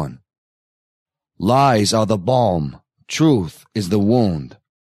anyone. Lies are the balm. Truth is the wound.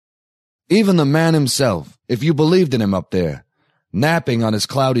 Even the man himself, if you believed in him up there, napping on his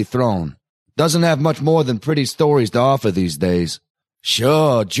cloudy throne, doesn't have much more than pretty stories to offer these days.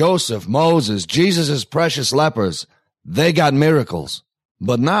 Sure, Joseph, Moses, Jesus' precious lepers, they got miracles.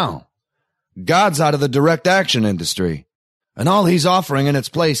 But now, God's out of the direct action industry, and all he's offering in its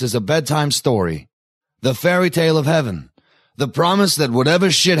place is a bedtime story, the fairy tale of heaven, the promise that whatever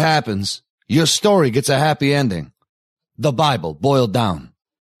shit happens, your story gets a happy ending. The Bible boiled down.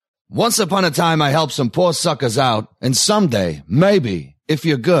 Once upon a time, I helped some poor suckers out, and someday, maybe, if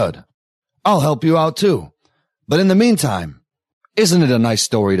you're good, I'll help you out too. But in the meantime, isn't it a nice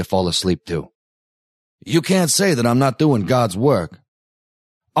story to fall asleep to? You can't say that I'm not doing God's work.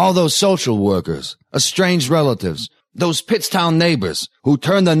 All those social workers, estranged relatives, those Pittstown neighbors who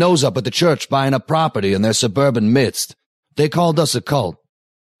turned their nose up at the church buying up property in their suburban midst, they called us a cult.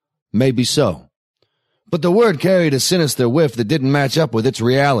 Maybe so. But the word carried a sinister whiff that didn't match up with its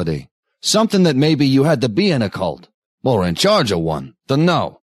reality. Something that maybe you had to be in a cult, or in charge of one, to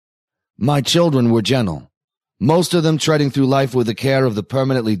know. My children were gentle, most of them treading through life with the care of the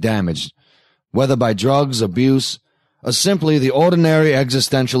permanently damaged, whether by drugs, abuse, or simply the ordinary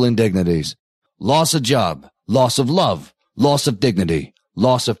existential indignities. Loss of job, loss of love, loss of dignity,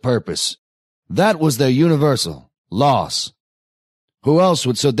 loss of purpose. That was their universal loss. Who else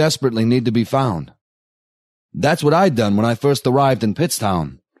would so desperately need to be found? That's what I'd done when I first arrived in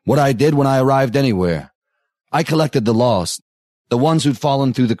Pittstown, what I did when I arrived anywhere. I collected the lost, the ones who'd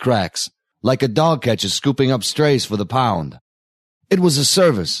fallen through the cracks, like a dog catcher scooping up strays for the pound. It was a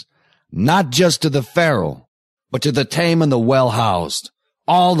service, not just to the feral, but to the tame and the well-housed.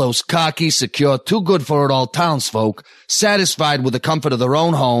 All those cocky, secure, too-good-for-it-all townsfolk, satisfied with the comfort of their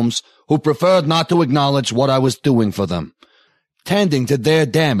own homes, who preferred not to acknowledge what I was doing for them, tending to their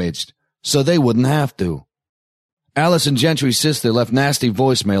damaged, so they wouldn't have to. Allison Gentry's sister left nasty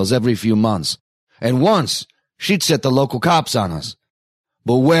voicemails every few months, and once she'd set the local cops on us.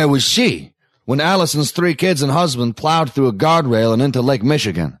 But where was she when Allison's 3 kids and husband plowed through a guardrail and into Lake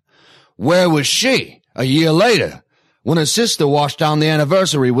Michigan? Where was she a year later when her sister washed down the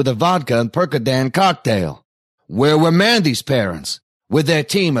anniversary with a vodka and Percodan cocktail? Where were Mandy's parents with their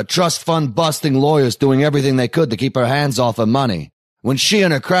team of trust fund busting lawyers doing everything they could to keep her hands off her money, when she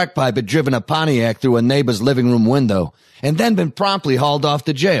and her crack pipe had driven a Pontiac through a neighbor's living room window and then been promptly hauled off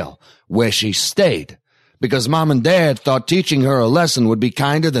to jail, where she stayed because Mom and Dad thought teaching her a lesson would be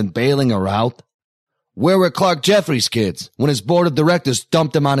kinder than bailing her out? Where were Clark Jeffries' kids when his board of directors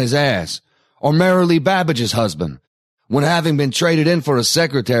dumped him on his ass? Or Marilee Babbage's husband, when having been traded in for a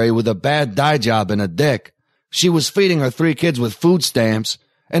secretary with a bad dye job and a dick, she was feeding her 3 kids with food stamps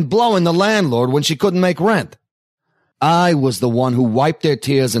and blowing the landlord when she couldn't make rent? I was the one who wiped their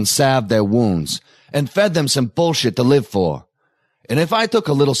tears and salved their wounds and fed them some bullshit to live for. And if I took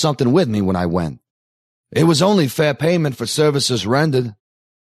a little something with me when I went, it was only fair payment for services rendered.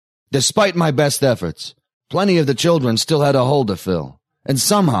 Despite my best efforts, plenty of the children still had a hole to fill, and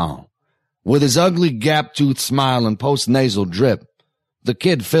somehow, with his ugly gap-toothed smile and post-nasal drip, the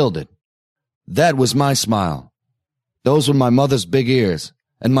kid filled it. That was my smile. Those were my mother's big ears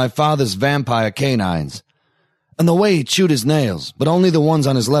and my father's vampire canines. And the way he chewed his nails, but only the ones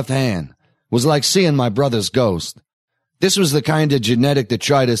on his left hand, was like seeing my brother's ghost. This was the kind of genetic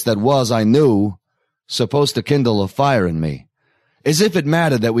detritus that was, I knew, supposed to kindle a fire in me. As if it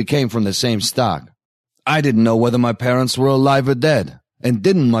mattered that we came from the same stock. I didn't know whether my parents were alive or dead, and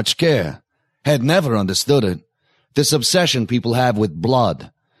didn't much care. Had never understood it. This obsession people have with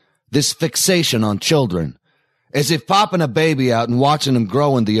blood. This fixation on children. As if popping a baby out and watching him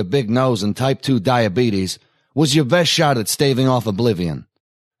grow into your big nose and type 2 diabetes was your best shot at staving off oblivion.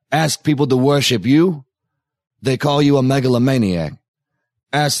 Ask people to worship you, they call you a megalomaniac.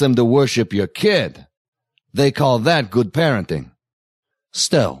 Ask them to worship your kid, they call that good parenting.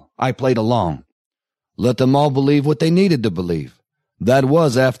 Still, I played along. Let them all believe what they needed to believe. That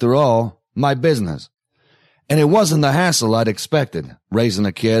was, after all, my business. And it wasn't the hassle I'd expected, raising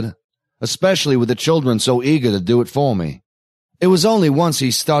a kid, especially with the children so eager to do it for me. It was only once he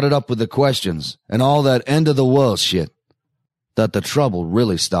started up with the questions and all that end-of-the-world shit that the trouble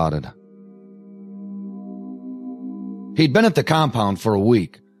really started. He'd been at the compound for a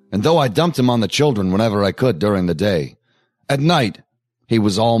week, and though I dumped him on the children whenever I could during the day, at night, he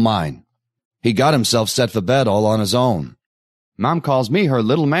was all mine. He got himself set for bed all on his own. Mom calls me her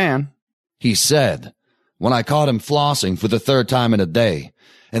little man, he said, when I caught him flossing for the 3rd time in a day,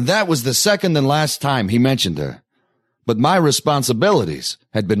 and that was the 2nd and last time he mentioned her. But my responsibilities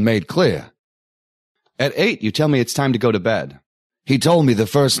had been made clear. At 8, you tell me it's time to go to bed. He told me the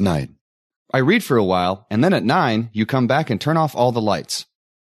first night. I read for a while, and then at 9, you come back and turn off all the lights.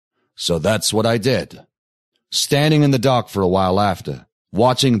 So that's what I did. Standing in the dark for a while after,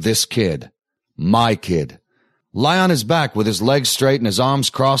 watching this kid, my kid, lie on his back with his legs straight and his arms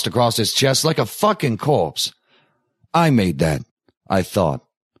crossed across his chest like a fucking corpse. I made that, I thought,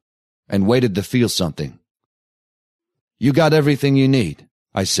 and waited to feel something. You got everything you need,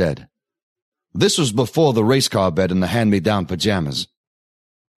 I said. This was before the race car bed and the hand-me-down pajamas.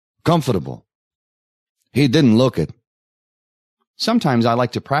 Comfortable. He didn't look it. Sometimes I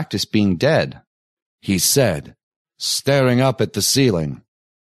like to practice being dead, he said, staring up at the ceiling.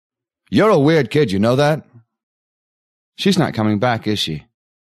 You're a weird kid, you know that? She's not coming back, is she?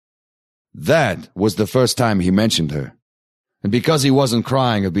 That was the first time he mentioned her. And because he wasn't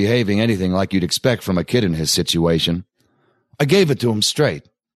crying or behaving anything like you'd expect from a kid in his situation, I gave it to him straight.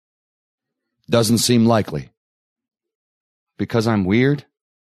 Doesn't seem likely. Because I'm weird?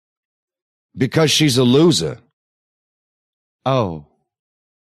 Because she's a loser. Oh.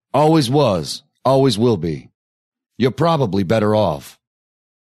 Always was, always will be. You're probably better off.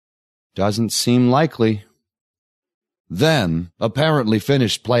 Doesn't seem likely. Then, apparently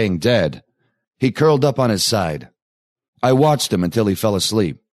finished playing dead, he curled up on his side. I watched him until he fell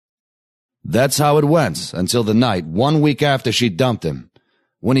asleep. That's how it went until the night, 1 week after she dumped him,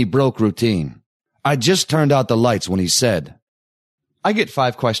 when he broke routine. I just turned out the lights when he said, I get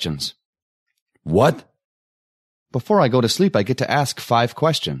 5 questions. What? Before I go to sleep, I get to ask 5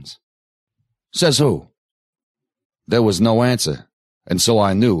 questions. Says who? There was no answer, and so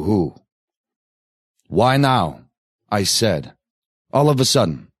I knew who. Why now? I said, all of a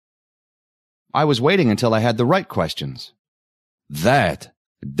sudden. I was waiting until I had the right questions. That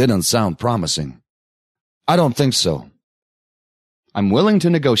didn't sound promising. I don't think so. I'm willing to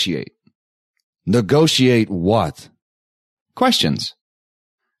negotiate. Negotiate what? Questions.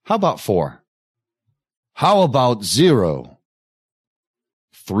 How about 4? How about 0?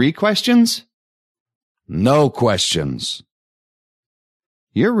 3 questions? No questions.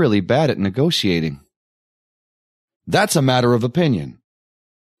 You're really bad at negotiating. That's a matter of opinion.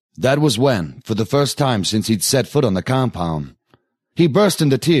 That was when, for the first time since he'd set foot on the compound, he burst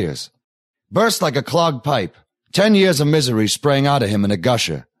into tears. Burst like a clogged pipe, 10 years of misery sprang out of him in a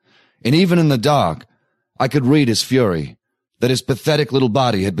gusher. And even in the dark, I could read his fury, that his pathetic little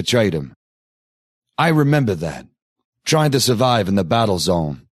body had betrayed him. I remember that, trying to survive in the battle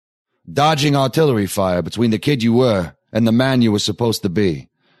zone, dodging artillery fire between the kid you were and the man you were supposed to be.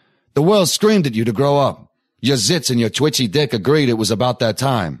 The world screamed at you to grow up. Your zits and your twitchy dick agreed it was about that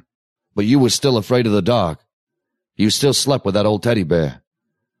time. But you were still afraid of the dark. You still slept with that old teddy bear.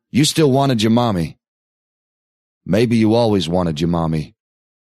 You still wanted your mommy. Maybe you always wanted your mommy.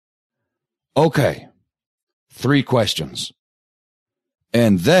 Okay. 3 questions.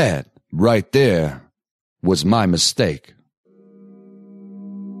 And that, right there, was my mistake.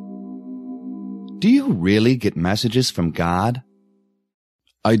 Do you really get messages from God?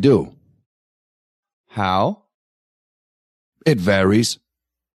 I do. How? It varies.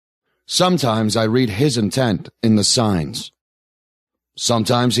 Sometimes I read his intent in the signs.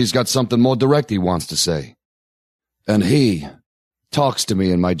 Sometimes he's got something more direct he wants to say. And he talks to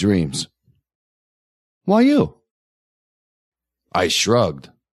me in my dreams. Why you? I shrugged.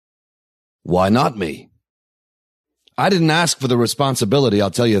 Why not me? I didn't ask for the responsibility,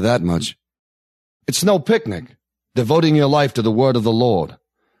 I'll tell you that much. It's no picnic, devoting your life to the word of the Lord.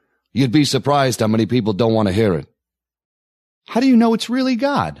 You'd be surprised how many people don't want to hear it. How do you know it's really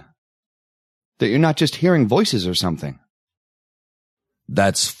God? That you're not just hearing voices or something?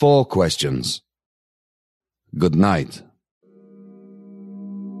 That's 4 questions. Good night.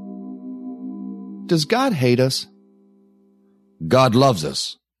 Does God hate us? God loves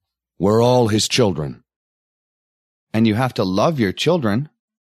us. We're all his children. And you have to love your children.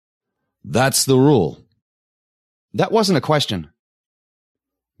 That's the rule. That wasn't a question.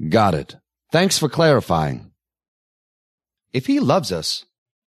 Got it. Thanks for clarifying. If he loves us,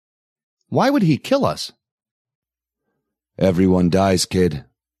 why would he kill us? Everyone dies, kid.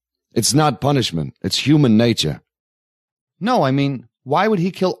 It's not punishment. It's human nature. No, I mean, why would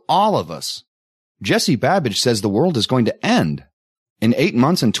he kill all of us? Jesse Babbage says the world is going to end in 8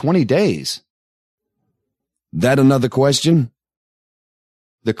 months and 20 days. That another question?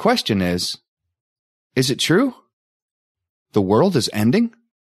 The question is it true? The world is ending?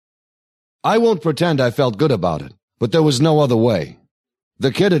 I won't pretend I felt good about it, but there was no other way.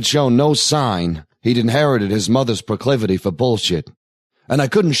 The kid had shown no sign he'd inherited his mother's proclivity for bullshit, and I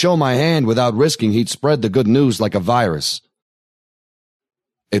couldn't show my hand without risking he'd spread the good news like a virus.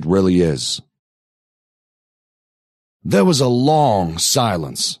 It really is. There was a long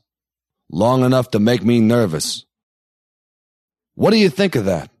silence, long enough to make me nervous. What do you think of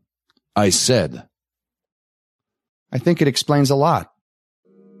that? I said. I think it explains a lot.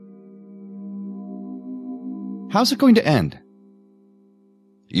 How's it going to end?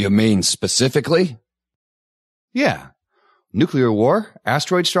 You mean specifically? Yeah. Nuclear war,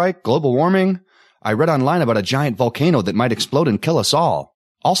 asteroid strike, global warming. I read online about a giant volcano that might explode and kill us all.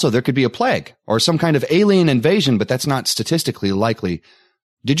 Also, there could be a plague or some kind of alien invasion, but that's not statistically likely.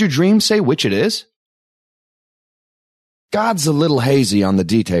 Did your dream say which it is? God's a little hazy on the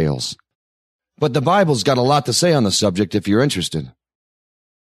details, but the Bible's got a lot to say on the subject if you're interested.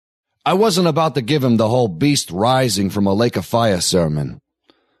 I wasn't about to give him the whole beast rising from a lake of fire sermon.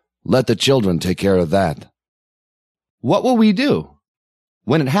 Let the children take care of that. What will we do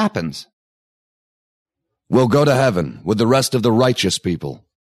when it happens? We'll go to heaven with the rest of the righteous people.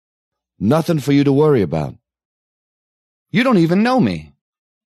 Nothing for you to worry about. You don't even know me.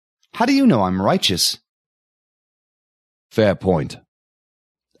 How do you know I'm righteous? Fair point.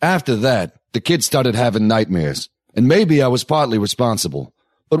 After that, the kid started having nightmares, and maybe I was partly responsible.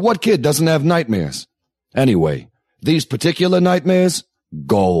 But what kid doesn't have nightmares? Anyway, these particular nightmares,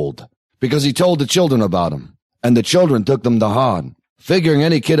 gold. Because he told the children about them, and the children took them to heart, figuring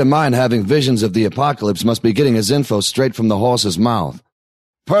any kid of mine having visions of the apocalypse must be getting his info straight from the horse's mouth.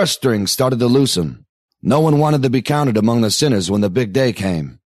 Purse strings started to loosen. No one wanted to be counted among the sinners when the big day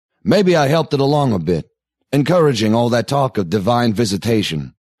came. Maybe I helped it along a bit, encouraging all that talk of divine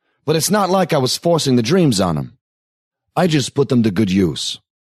visitation. But it's not like I was forcing the dreams on them. I just put them to good use.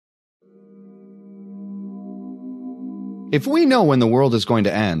 If we know when the world is going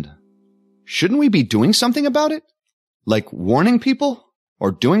to end, shouldn't we be doing something about it? Like warning people?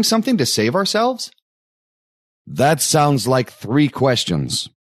 Or doing something to save ourselves? That sounds like 3 questions.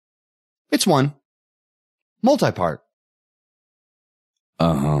 It's one. Multi-part.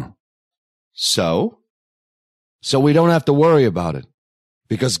 Uh-huh. So? So we don't have to worry about it.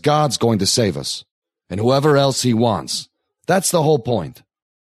 Because God's going to save us. And whoever else he wants. That's the whole point.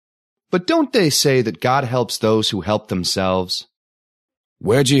 But don't they say that God helps those who help themselves?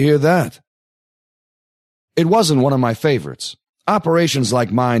 Where'd you hear that? It wasn't one of my favorites. Operations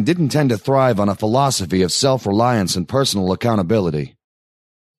like mine didn't tend to thrive on a philosophy of self-reliance and personal accountability.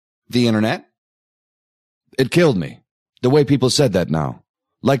 The internet? It killed me. The way people said that now.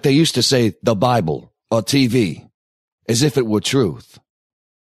 Like they used to say the Bible or TV. As if it were truth.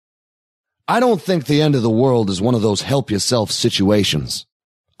 I don't think the end of the world is one of those help-yourself situations.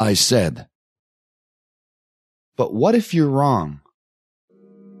 I said. But what if you're wrong?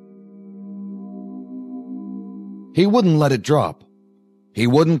 He wouldn't let it drop. He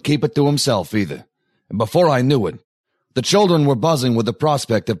wouldn't keep it to himself either. And before I knew it, the children were buzzing with the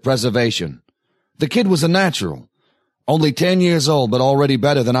prospect of preservation. The kid was a natural. Only 10 years old, but already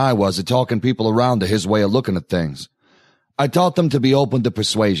better than I was at talking people around to his way of looking at things. I taught them to be open to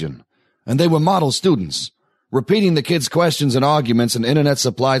persuasion. And they were model students, repeating the kids' questions and arguments and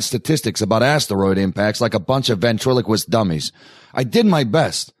internet-supplied statistics about asteroid impacts like a bunch of ventriloquist dummies. I did my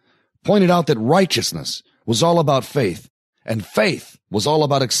best, pointed out that righteousness was all about faith, and faith was all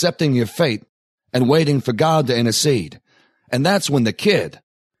about accepting your fate and waiting for God to intercede. And that's when the kid,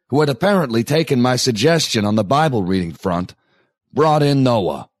 who had apparently taken my suggestion on the Bible reading front, brought in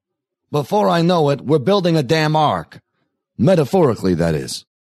Noah. Before I know it, we're building a damn ark. Metaphorically, that is.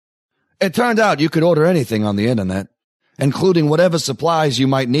 It turned out you could order anything on the internet, including whatever supplies you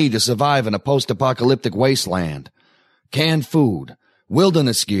might need to survive in a post-apocalyptic wasteland. Canned food,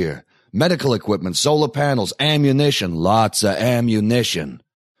 wilderness gear, medical equipment, solar panels, ammunition, lots of ammunition.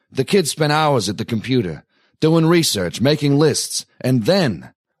 The kids spent hours at the computer, doing research, making lists, and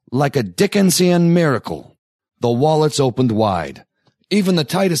then, like a Dickensian miracle, the wallets opened wide. Even the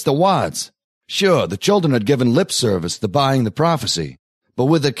tightest of wads. Sure, the children had given lip service to buying the prophecy, but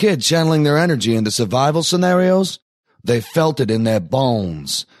with the kids channeling their energy into survival scenarios, they felt it in their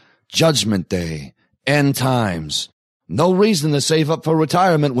bones. Judgment Day, end times. No reason to save up for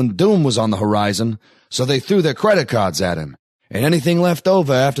retirement when doom was on the horizon, so they threw their credit cards at him. And anything left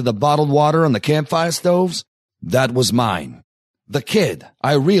over after the bottled water and the campfire stoves, that was mine. The kid,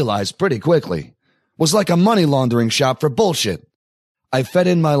 I realized pretty quickly, was like a money laundering shop for bullshit. I fed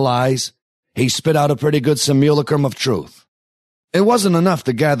in my lies. He spit out a pretty good simulacrum of truth. It wasn't enough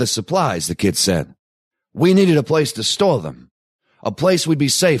to gather supplies, the kid said. We needed a place to store them. A place we'd be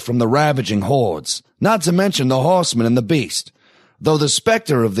safe from the ravaging hordes, not to mention the horseman and the beast, though the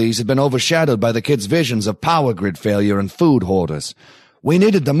specter of these had been overshadowed by the kid's visions of power grid failure and food hoarders. We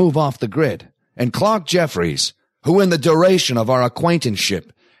needed to move off the grid, and Clark Jeffries, who in the duration of our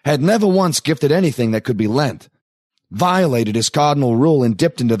acquaintanceship had never once gifted anything that could be lent, violated his cardinal rule and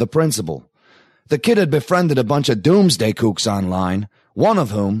dipped into the principle. The kid had befriended a bunch of doomsday kooks online, one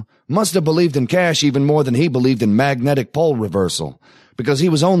of whom must have believed in cash even more than he believed in magnetic pole reversal, because he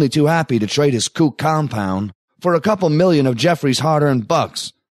was only too happy to trade his kook compound for a couple million of Jeffrey's hard-earned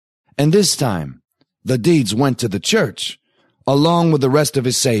bucks. And this time, the deeds went to the church, along with the rest of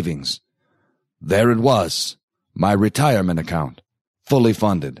his savings. There it was, my retirement account, fully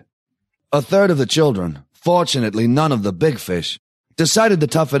funded. A third of the children, fortunately none of the big fish, decided to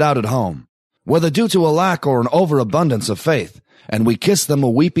tough it out at home, whether due to a lack or an overabundance of faith, and we kissed them a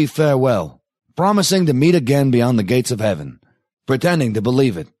weepy farewell, promising to meet again beyond the gates of heaven, pretending to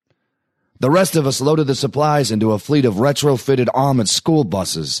believe it. The rest of us loaded the supplies into a fleet of retrofitted armored school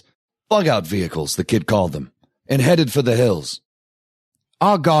buses, bug-out vehicles, the kid called them, and headed for the hills.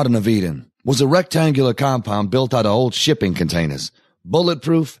 Our Garden of Eden was a rectangular compound built out of old shipping containers,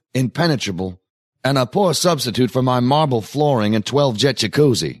 bulletproof, impenetrable, and a poor substitute for my marble flooring and 12-jet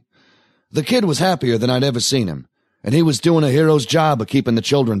jacuzzi. The kid was happier than I'd ever seen him, and he was doing a hero's job of keeping the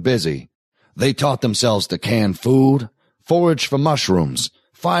children busy. They taught themselves to can food, forage for mushrooms,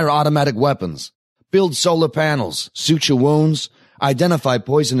 fire automatic weapons, build solar panels, suture wounds, identify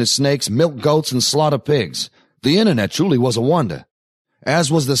poisonous snakes, milk goats, and slaughter pigs. The internet truly was a wonder,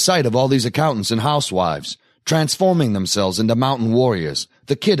 as was the sight of all these accountants and housewives, transforming themselves into mountain warriors,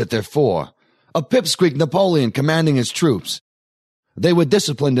 the kid at their fore, a pipsqueak Napoleon commanding his troops. They were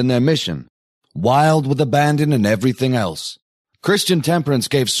disciplined in their mission, wild with abandon and everything else. Christian temperance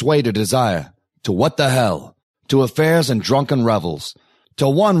gave sway to desire, to what the hell, to affairs and drunken revels, to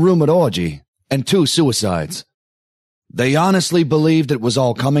one rumored orgy and 2 suicides. They honestly believed it was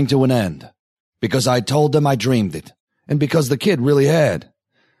all coming to an end, because I told them I dreamed it, and because the kid really had.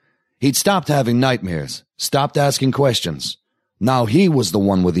 He'd stopped having nightmares, stopped asking questions. Now he was the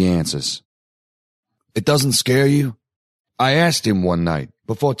one with the answers. It doesn't scare you? I asked him one night,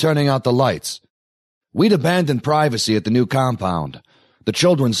 before turning out the lights. We'd abandoned privacy at the new compound, the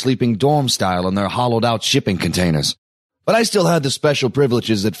children sleeping dorm-style in their hollowed-out shipping containers. But I still had the special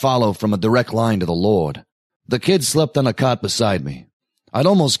privileges that follow from a direct line to the Lord. The kid slept on a cot beside me. I'd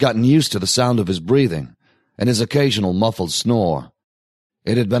almost gotten used to the sound of his breathing, and his occasional muffled snore.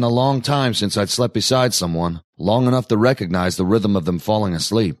 It had been a long time since I'd slept beside someone, long enough to recognize the rhythm of them falling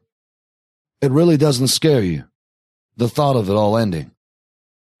asleep. It really doesn't scare you, the thought of it all ending.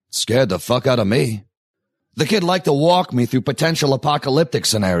 Scared the fuck out of me. The kid liked to walk me through potential apocalyptic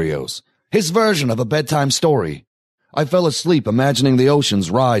scenarios, his version of a bedtime story. I fell asleep imagining the oceans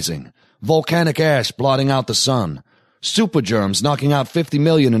rising, volcanic ash blotting out the sun, super germs knocking out 50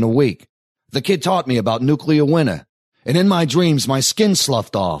 million in a week. The kid taught me about nuclear winter, and in my dreams my skin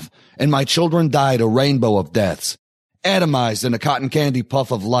sloughed off, and my children died a rainbow of deaths, atomized in a cotton candy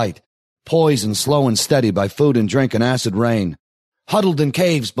puff of light, poisoned slow and steady by food and drink and acid rain, huddled in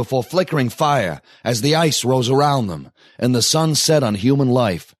caves before flickering fire as the ice rose around them and the sun set on human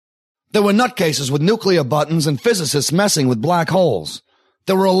life. There were nutcases with nuclear buttons and physicists messing with black holes.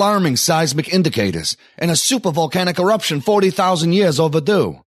 There were alarming seismic indicators and a supervolcanic eruption 40,000 years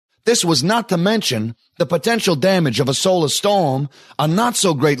overdue. This was not to mention the potential damage of a solar storm, a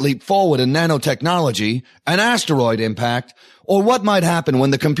not-so-great leap forward in nanotechnology, an asteroid impact, or what might happen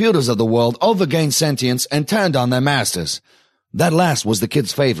when the computers of the world overgained sentience and turned on their masters. That last was the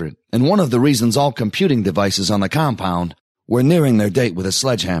kid's favorite, and one of the reasons all computing devices on the compound were nearing their date with a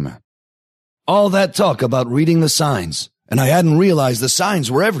sledgehammer. All that talk about reading the signs, and I hadn't realized the signs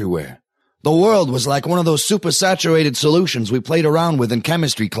were everywhere. The world was like one of those supersaturated solutions we played around with in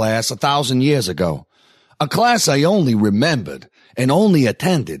chemistry class 1,000 years ago. A class I only remembered and only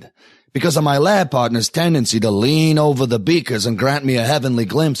attended because of my lab partner's tendency to lean over the beakers and grant me a heavenly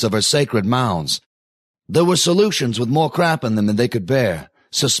glimpse of her sacred mounds. There were solutions with more crap in them than they could bear,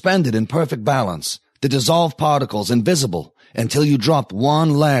 suspended in perfect balance, the dissolved particles invisible until you dropped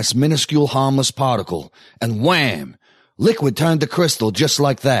one last minuscule harmless particle, and wham! Liquid turned to crystal just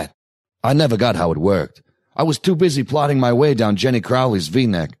like that. I never got how it worked. I was too busy plotting my way down Jenny Crowley's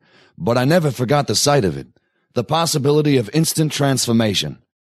V-neck, but I never forgot the sight of it, the possibility of instant transformation.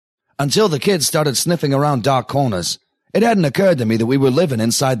 Until the kids started sniffing around dark corners, it hadn't occurred to me that we were living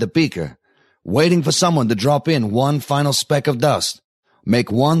inside the beaker, waiting for someone to drop in one final speck of dust,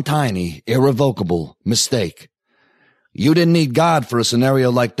 make one tiny, irrevocable mistake. You didn't need God for a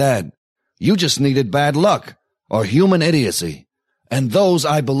scenario like that. You just needed bad luck or human idiocy, and those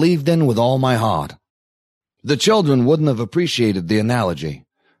I believed in with all my heart. The children wouldn't have appreciated the analogy.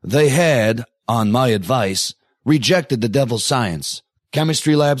 They had, on my advice, rejected the devil's science,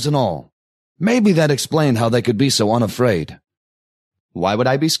 chemistry labs and all. Maybe that explained how they could be so unafraid. Why would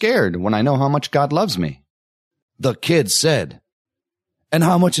I be scared when I know how much God loves me? The kid said. And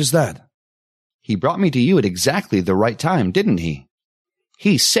how much is that? He brought me to you at exactly the right time, didn't he?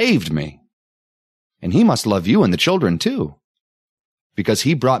 He saved me. And he must love you and the children too. Because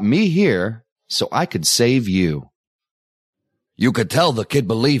he brought me here so I could save you. You could tell the kid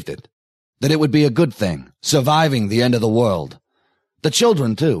believed it, that it would be a good thing, surviving the end of the world. The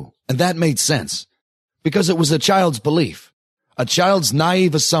children too, and that made sense, because it was a child's belief. A child's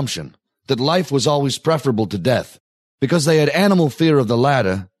naive assumption that life was always preferable to death, because they had animal fear of the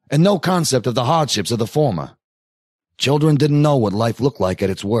latter and no concept of the hardships of the former. Children didn't know what life looked like at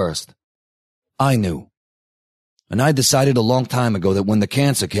its worst. I knew. And I decided a long time ago that when the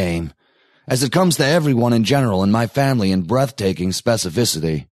cancer came, as it comes to everyone in general in my family in breathtaking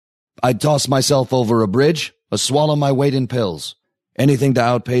specificity, I'd toss myself over a bridge or swallow my weight in pills, anything to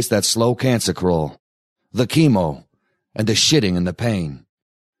outpace that slow cancer crawl, the chemo, and the shitting and the pain.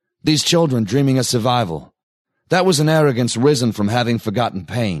 These children dreaming of survival. That was an arrogance risen from having forgotten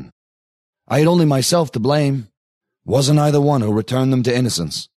pain. I had only myself to blame. Wasn't I the one who returned them to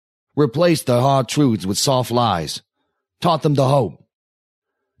innocence, replaced their hard truths with soft lies, taught them to hope?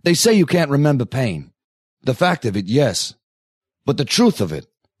 They say you can't remember pain. The fact of it, yes. But the truth of it,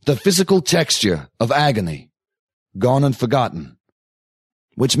 the physical texture of agony, gone and forgotten.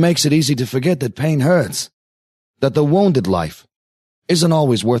 Which makes it easy to forget that pain hurts, that the wounded life isn't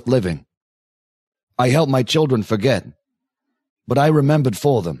always worth living. I helped my children forget, but I remembered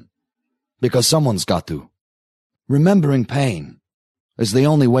for them, because someone's got to. Remembering pain is the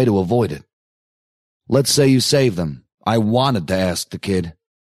only way to avoid it. Let's say you save them. I wanted to ask the kid,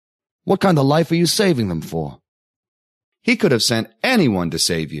 what kind of life are you saving them for? He could have sent anyone to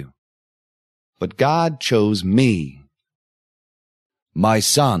save you, but God chose me. My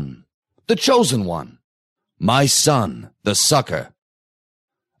son, the chosen one. My son, the sucker.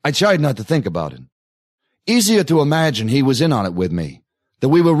 I tried not to think about it. Easier to imagine he was in on it with me, that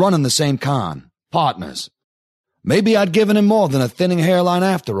we were running the same con, partners. Maybe I'd given him more than a thinning hairline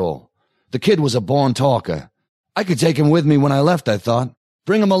after all. The kid was a born talker. I could take him with me when I left, I thought.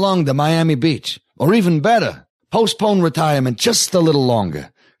 Bring him along to Miami Beach. Or even better, postpone retirement just a little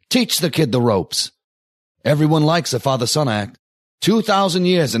longer. Teach the kid the ropes. Everyone likes a father-son act. 2,000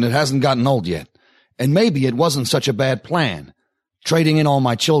 years and it hasn't gotten old yet. And maybe it wasn't such a bad plan, trading in all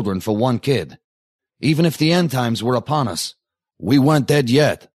my children for one kid. Even if the end times were upon us, we weren't dead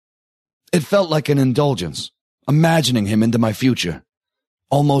yet. It felt like an indulgence, imagining him into my future.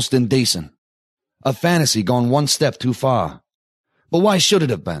 Almost indecent. A fantasy gone one step too far. But why should it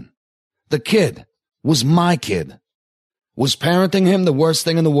have been? The kid was my kid. Was parenting him the worst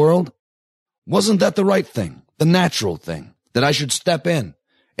thing in the world? Wasn't that the right thing, the natural thing, that I should step in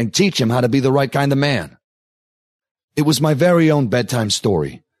and teach him how to be the right kind of man? It was my very own bedtime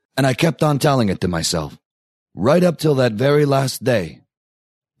story, and I kept on telling it to myself, right up till that very last day.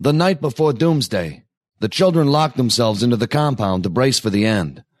 The night before doomsday, the children locked themselves into the compound to brace for the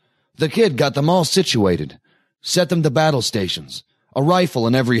end. The kid got them all situated, set them to battle stations, a rifle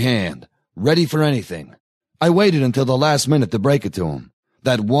in every hand, ready for anything. I waited until the last minute to break it to him,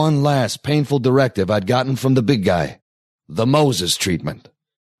 that one last painful directive I'd gotten from the big guy, the Moses treatment.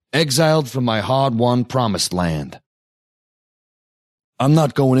 Exiled from my hard-won promised land. I'm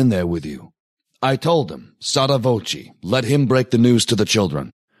not going in there with you. I told him, sotto voce, let him break the news to the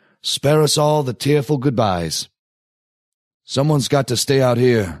children. Spare us all the tearful goodbyes. Someone's got to stay out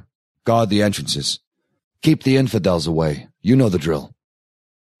here, guard the entrances. Keep the infidels away. You know the drill.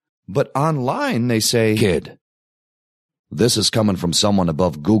 But online they say... Kid, this is coming from someone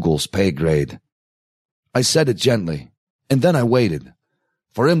above Google's pay grade. I said it gently, and then I waited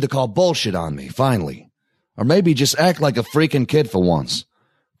for him to call bullshit on me, finally. Or maybe just act like a freaking kid for once.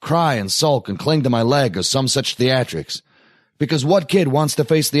 Cry and sulk and cling to my leg or some such theatrics. Because what kid wants to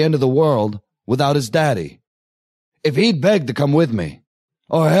face the end of the world without his daddy? If he'd begged to come with me,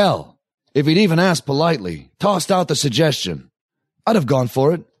 or hell, if he'd even asked politely, tossed out the suggestion, I'd have gone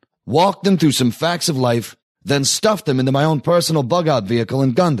for it, walked him through some facts of life, then stuffed him into my own personal bug-out vehicle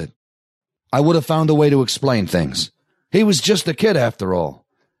and gunned it. I would have found a way to explain things. He was just a kid after all,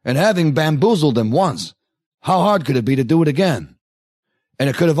 and having bamboozled him once, how hard could it be to do it again? And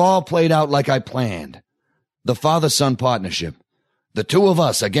it could have all played out like I planned. The father-son partnership. The two of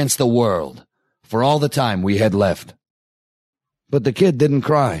us against the world. For all the time we had left. But the kid didn't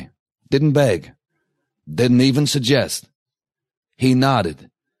cry. Didn't beg. Didn't even suggest. He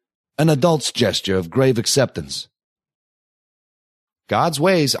nodded. An adult's gesture of grave acceptance. God's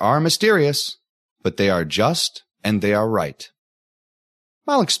ways are mysterious, but they are just and they are right.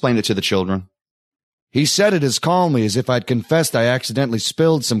 I'll explain it to the children. He said it as calmly as if I'd confessed I accidentally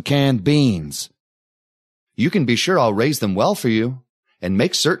spilled some canned beans. You can be sure I'll raise them well for you, and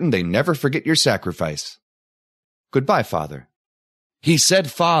make certain they never forget your sacrifice. Goodbye, Father. He said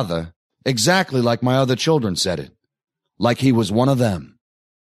father, exactly like my other children said it. Like he was one of them.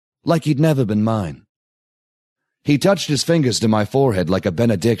 Like he'd never been mine. He touched his fingers to my forehead like a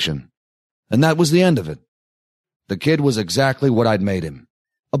benediction, and that was the end of it. The kid was exactly what I'd made him,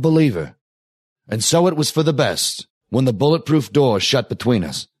 a believer. And so it was for the best when the bulletproof door shut between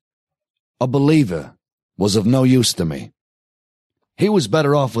us. A believer was of no use to me. He was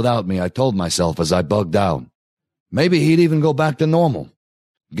better off without me, I told myself as I bugged out. Maybe he'd even go back to normal,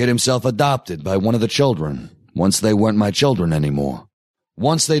 get himself adopted by one of the children once they weren't my children anymore.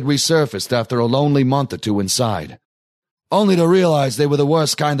 Once they'd resurfaced after a lonely month or two inside, only to realize they were the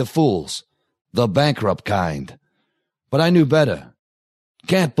worst kind of fools, the bankrupt kind. But I knew better.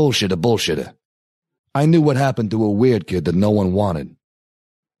 Can't bullshit a bullshitter. I knew what happened to a weird kid that no one wanted.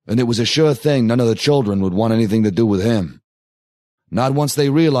 And it was a sure thing none of the children would want anything to do with him. Not once they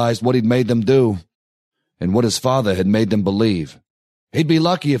realized what he'd made them do, and what his father had made them believe. He'd be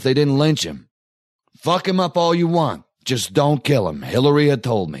lucky if they didn't lynch him. Fuck him up all you want, just don't kill him, Hillary had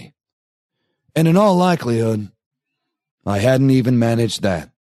told me. And in all likelihood, I hadn't even managed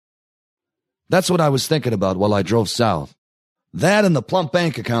that. That's what I was thinking about while I drove south. That and the plump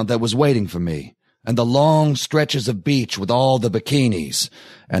bank account that was waiting for me, and the long stretches of beach with all the bikinis,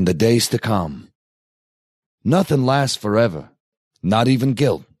 and the days to come. Nothing lasts forever, not even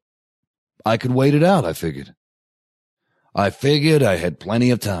guilt. I could wait it out, I figured. I figured I had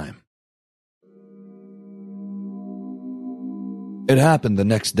plenty of time. It happened the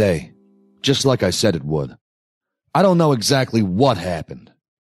next day, just like I said it would. I don't know exactly what happened,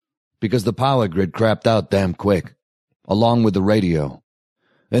 because the power grid crapped out damn quick, along with the radio.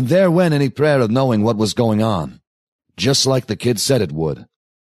 And there went any prayer of knowing what was going on, just like the kid said it would.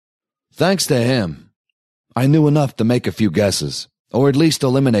 Thanks to him, I knew enough to make a few guesses, or at least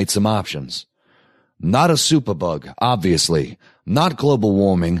eliminate some options. Not a superbug, obviously. Not global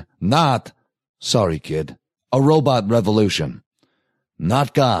warming. Not, sorry kid, a robot revolution.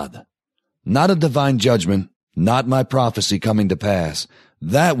 Not God. Not a divine judgment. Not my prophecy coming to pass.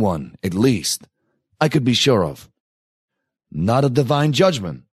 That one, at least, I could be sure of. Not a divine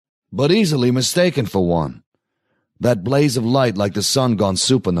judgment, but easily mistaken for one. That blaze of light like the sun gone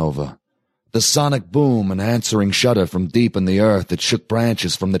supernova. The sonic boom and answering shudder from deep in the earth that shook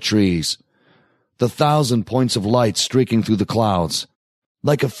branches from the trees. The 1,000 points of light streaking through the clouds,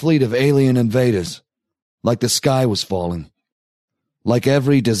 like a fleet of alien invaders, like the sky was falling. Like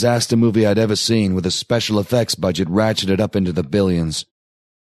every disaster movie I'd ever seen with a special effects budget ratcheted up into the billions.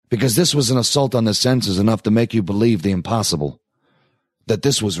 Because this was an assault on the senses enough to make you believe the impossible. That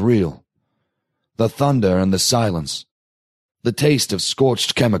this was real. The thunder and the silence. The taste of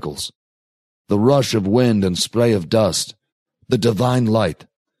scorched chemicals. The rush of wind and spray of dust. The divine light.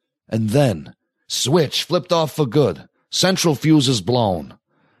 And then, switch flipped off for good. Central fuses blown.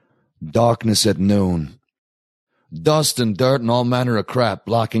 Darkness at noon. Dust and dirt and all manner of crap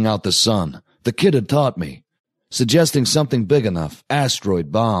blocking out the sun. The kid had taught me. Suggesting something big enough,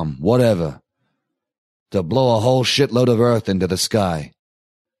 asteroid, bomb, whatever, to blow a whole shitload of earth into the sky.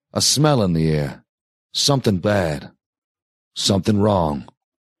 A smell in the air. Something bad. Something wrong.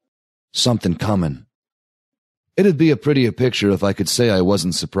 Something coming. It'd be a prettier picture if I could say I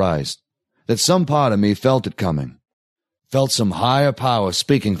wasn't surprised, that some part of me felt it coming, felt some higher power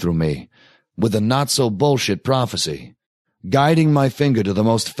speaking through me, with a not-so-bullshit prophecy, guiding my finger to the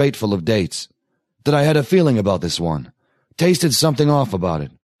most fateful of dates, that I had a feeling about this one, tasted something off about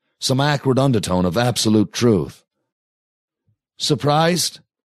it, some acrid undertone of absolute truth. Surprised?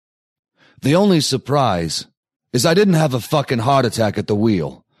 The only surprise is I didn't have a fucking heart attack at the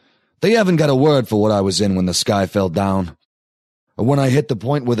wheel. They haven't got a word for what I was in when the sky fell down, or when I hit the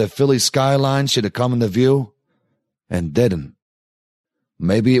point where the Philly skyline should have come into view, and didn't.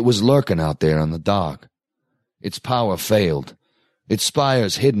 Maybe it was lurking out there in the dark. Its power failed, its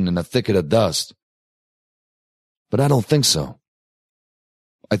spires hidden in a thicket of dust. But I don't think so.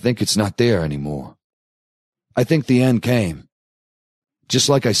 I think it's not there anymore. I think the end came, just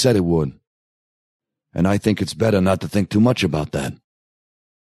like I said it would. And I think it's better not to think too much about that.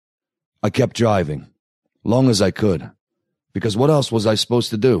 I kept driving, long as I could, because what else was I supposed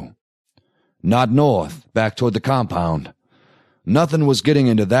to do? Not north, back toward the compound. Nothing was getting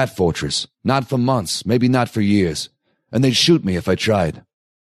into that fortress, not for months, maybe not for years, and they'd shoot me if I tried.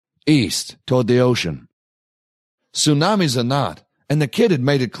 East, toward the ocean. Tsunamis or not, and the kid had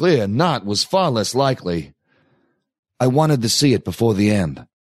made it clear not was far less likely. I wanted to see it before the end.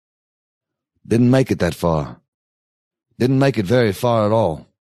 Didn't make it that far. Didn't make it very far at all.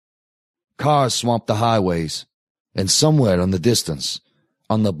 Cars swamped the highways, and somewhere in the distance,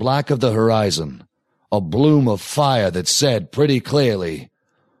 on the black of the horizon, a bloom of fire that said pretty clearly,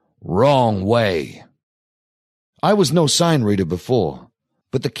 "Wrong way." I was no sign reader before,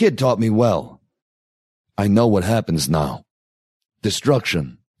 but the kid taught me well. I know what happens now.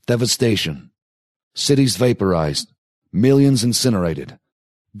 Destruction, devastation, cities vaporized, millions incinerated,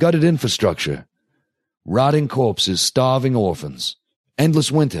 gutted infrastructure, rotting corpses, starving orphans,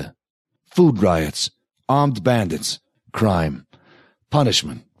 endless winter, food riots, armed bandits, crime,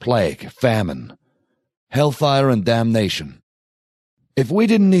 punishment, plague, famine, hellfire and damnation. If we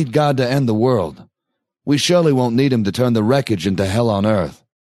didn't need God to end the world, we surely won't need him to turn the wreckage into hell on earth.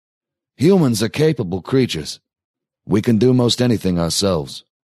 Humans are capable creatures. We can do most anything ourselves.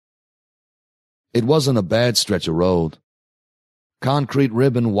 It wasn't a bad stretch of road. Concrete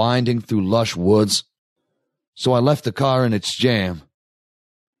ribbon winding through lush woods. So I left the car in its jam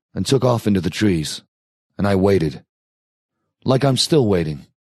and took off into the trees, and I waited, like I'm still waiting,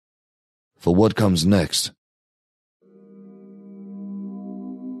 for what comes next.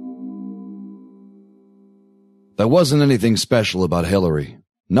 There wasn't anything special about Hillary,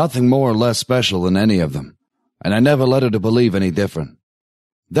 nothing more or less special than any of them, and I never led her to believe any different.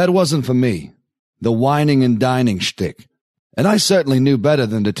 That wasn't for me, the whining and dining shtick, and I certainly knew better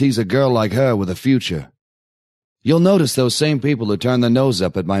than to tease a girl like her with a future. You'll notice those same people who turn their nose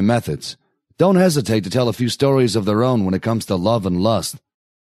up at my methods don't hesitate to tell a few stories of their own when it comes to love and lust,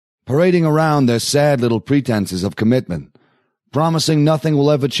 parading around their sad little pretenses of commitment, promising nothing will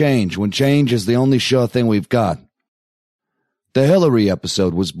ever change when change is the only sure thing we've got. The Hillary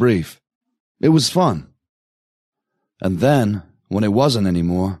episode was brief. It was fun. And then, when it wasn't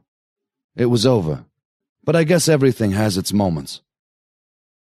anymore, it was over. But I guess everything has its moments.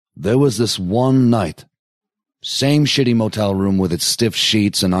 There was this one night. Same shitty motel room with its stiff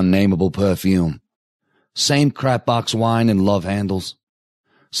sheets and unnameable perfume. Same crapbox wine and love handles.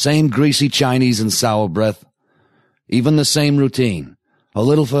 Same greasy Chinese and sour breath. Even the same routine. A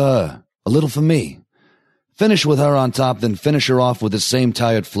little for her, a little for me. Finish with her on top, then finish her off with the same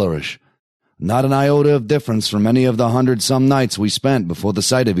tired flourish. Not an iota of difference from any of the 100-some nights we spent before the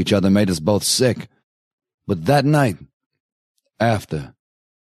sight of each other made us both sick. But that night, after,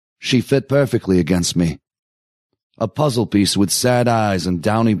 she fit perfectly against me. A puzzle piece with sad eyes and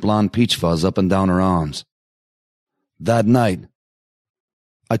downy blonde peach fuzz up and down her arms. That night,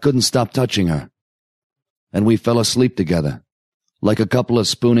 I couldn't stop touching her, and we fell asleep together, like a couple of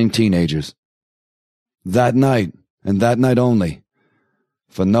spooning teenagers. That night, and that night only,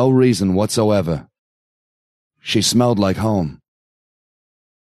 for no reason whatsoever, she smelled like home.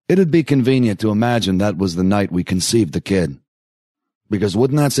 It'd be convenient to imagine that was the night we conceived the kid, because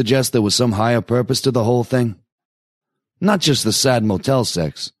wouldn't that suggest there was some higher purpose to the whole thing? Not just the sad motel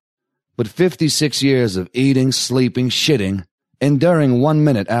sex, but 56 years of eating, sleeping, shitting, enduring 1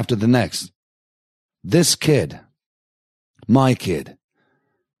 minute after the next. This kid, my kid,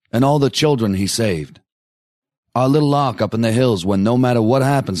 and all the children he saved. Our little ark up in the hills when no matter what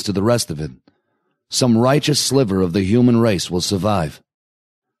happens to the rest of it, some righteous sliver of the human race will survive.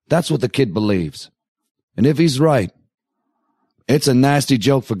 That's what the kid believes. And if he's right, it's a nasty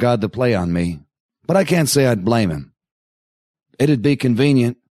joke for God to play on me, but I can't say I'd blame him. It'd be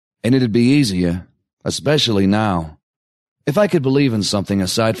convenient, And it'd be easier, especially now, if I could believe in something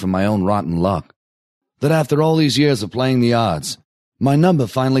aside from my own rotten luck. That after all these years of playing the odds, my number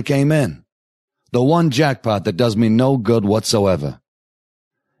finally came in. The one jackpot that does me no good whatsoever.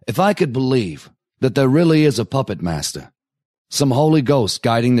 If I could believe that there really is a puppet master, some holy ghost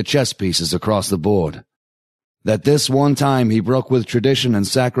guiding the chess pieces across the board, that this one time he broke with tradition and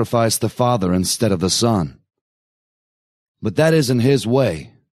sacrificed the father instead of the son. But that isn't his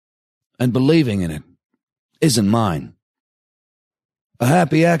way, and believing in it isn't mine. A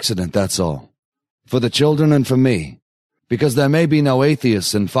happy accident, that's all, for the children and for me, because there may be no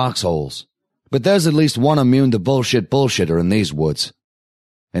atheists in foxholes, but there's at least one immune to bullshitter in these woods,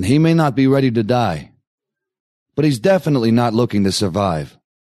 and he may not be ready to die, but he's definitely not looking to survive.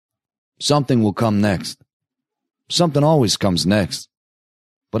 Something will come next. Something always comes next.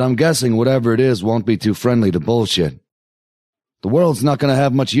 But I'm guessing whatever it is won't be too friendly to bullshit. The world's not going to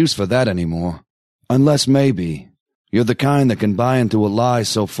have much use for that anymore. Unless maybe you're the kind that can buy into a lie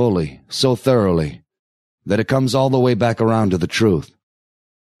so fully, so thoroughly, that it comes all the way back around to the truth.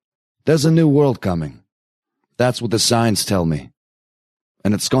 There's a new world coming. That's what the signs tell me.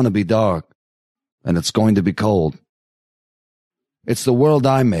 And it's going to be dark. And it's going to be cold. It's the world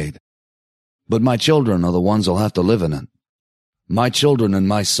I made. But my children are the ones who'll have to live in it. My children and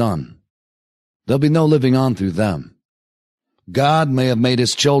my son. There'll be no living on through them. God may have made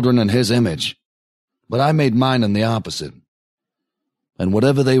his children in his image, but I made mine in the opposite. And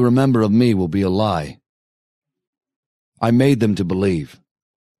whatever they remember of me will be a lie. I made them to believe.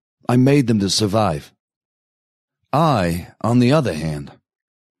 I made them to survive. I, on the other hand,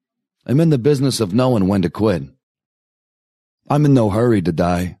 am in the business of knowing when to quit. I'm in no hurry to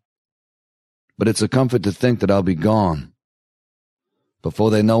die. But it's a comfort to think that I'll be gone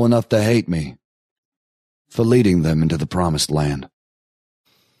before they know enough to hate me for leading them into the promised land.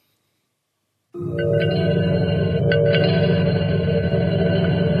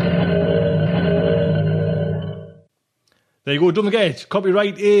 There you go, don't forget,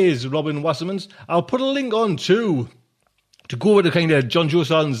 copyright is Robin Wasserman's. I'll put a link on to go over to kind of John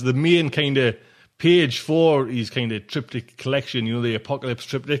Joson's, the main kind of page for his kind of triptych collection, you know, the Apocalypse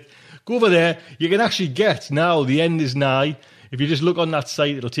triptych. Go over there. You can actually get now, The End Is Nigh. If you just look on that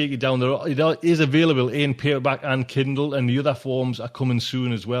site, it'll take you down there. It is available in paperback and Kindle, and the other forms are coming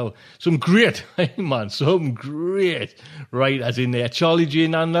soon as well. Some great writers in there. Charlie J.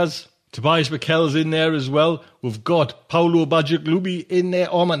 Nanders, Tobias McKell's in there as well. We've got Paolo Bacigalupi in there.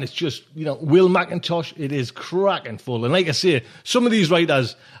 Oh man, it's just, you know, Will McIntosh. It is cracking full. And like I say, some of these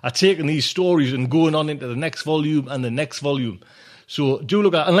writers are taking these stories and going on into the next volume and the next volume. So do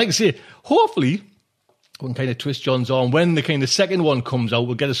look at, and like I say, hopefully we can kind of twist John's arm. When the kind of second one comes out,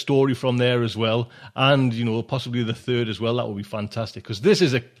 we'll get a story from there as well. And, you know, possibly the third as well. That would be fantastic. Because this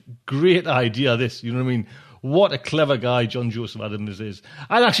is a great idea, this. You know what I mean? What a clever guy John Joseph Adams is.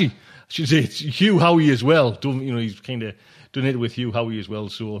 And actually, I should say it's Hugh Howey as well. You know, he's kind of doing it with Hugh Howey as well.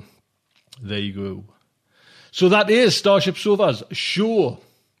 So there you go. So that is Starship Sofa's show.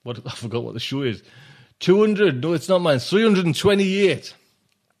 I forgot what the show is. 200, no, it's not mine, 328.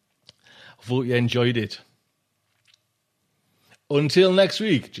 I hope you enjoyed it. Until next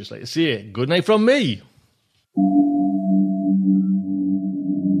week, just like to say, good night from me.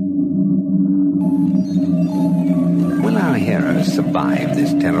 Will our heroes survive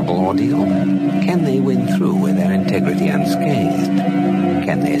this terrible ordeal? Can they win through with their integrity unscathed?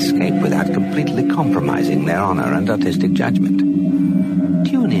 Can they escape without completely compromising their honor and artistic judgment?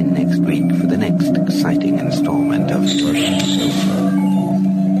 Tune in next week for the next exciting installment of Starship Sofa.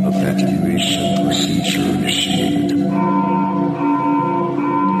 Evacuation procedure initiated.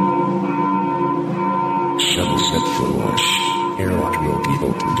 Shuttle set for launch. Airlock will be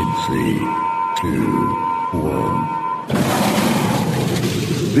opened in 3, 2,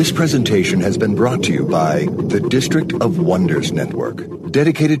 1. This presentation has been brought to you by the District of Wonders Network,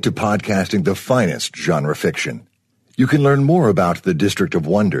 dedicated to podcasting the finest genre fiction. You can learn more about the District of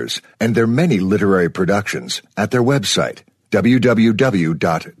Wonders and their many literary productions at their website,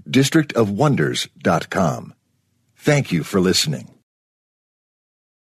 www.districtofwonders.com. Thank you for listening.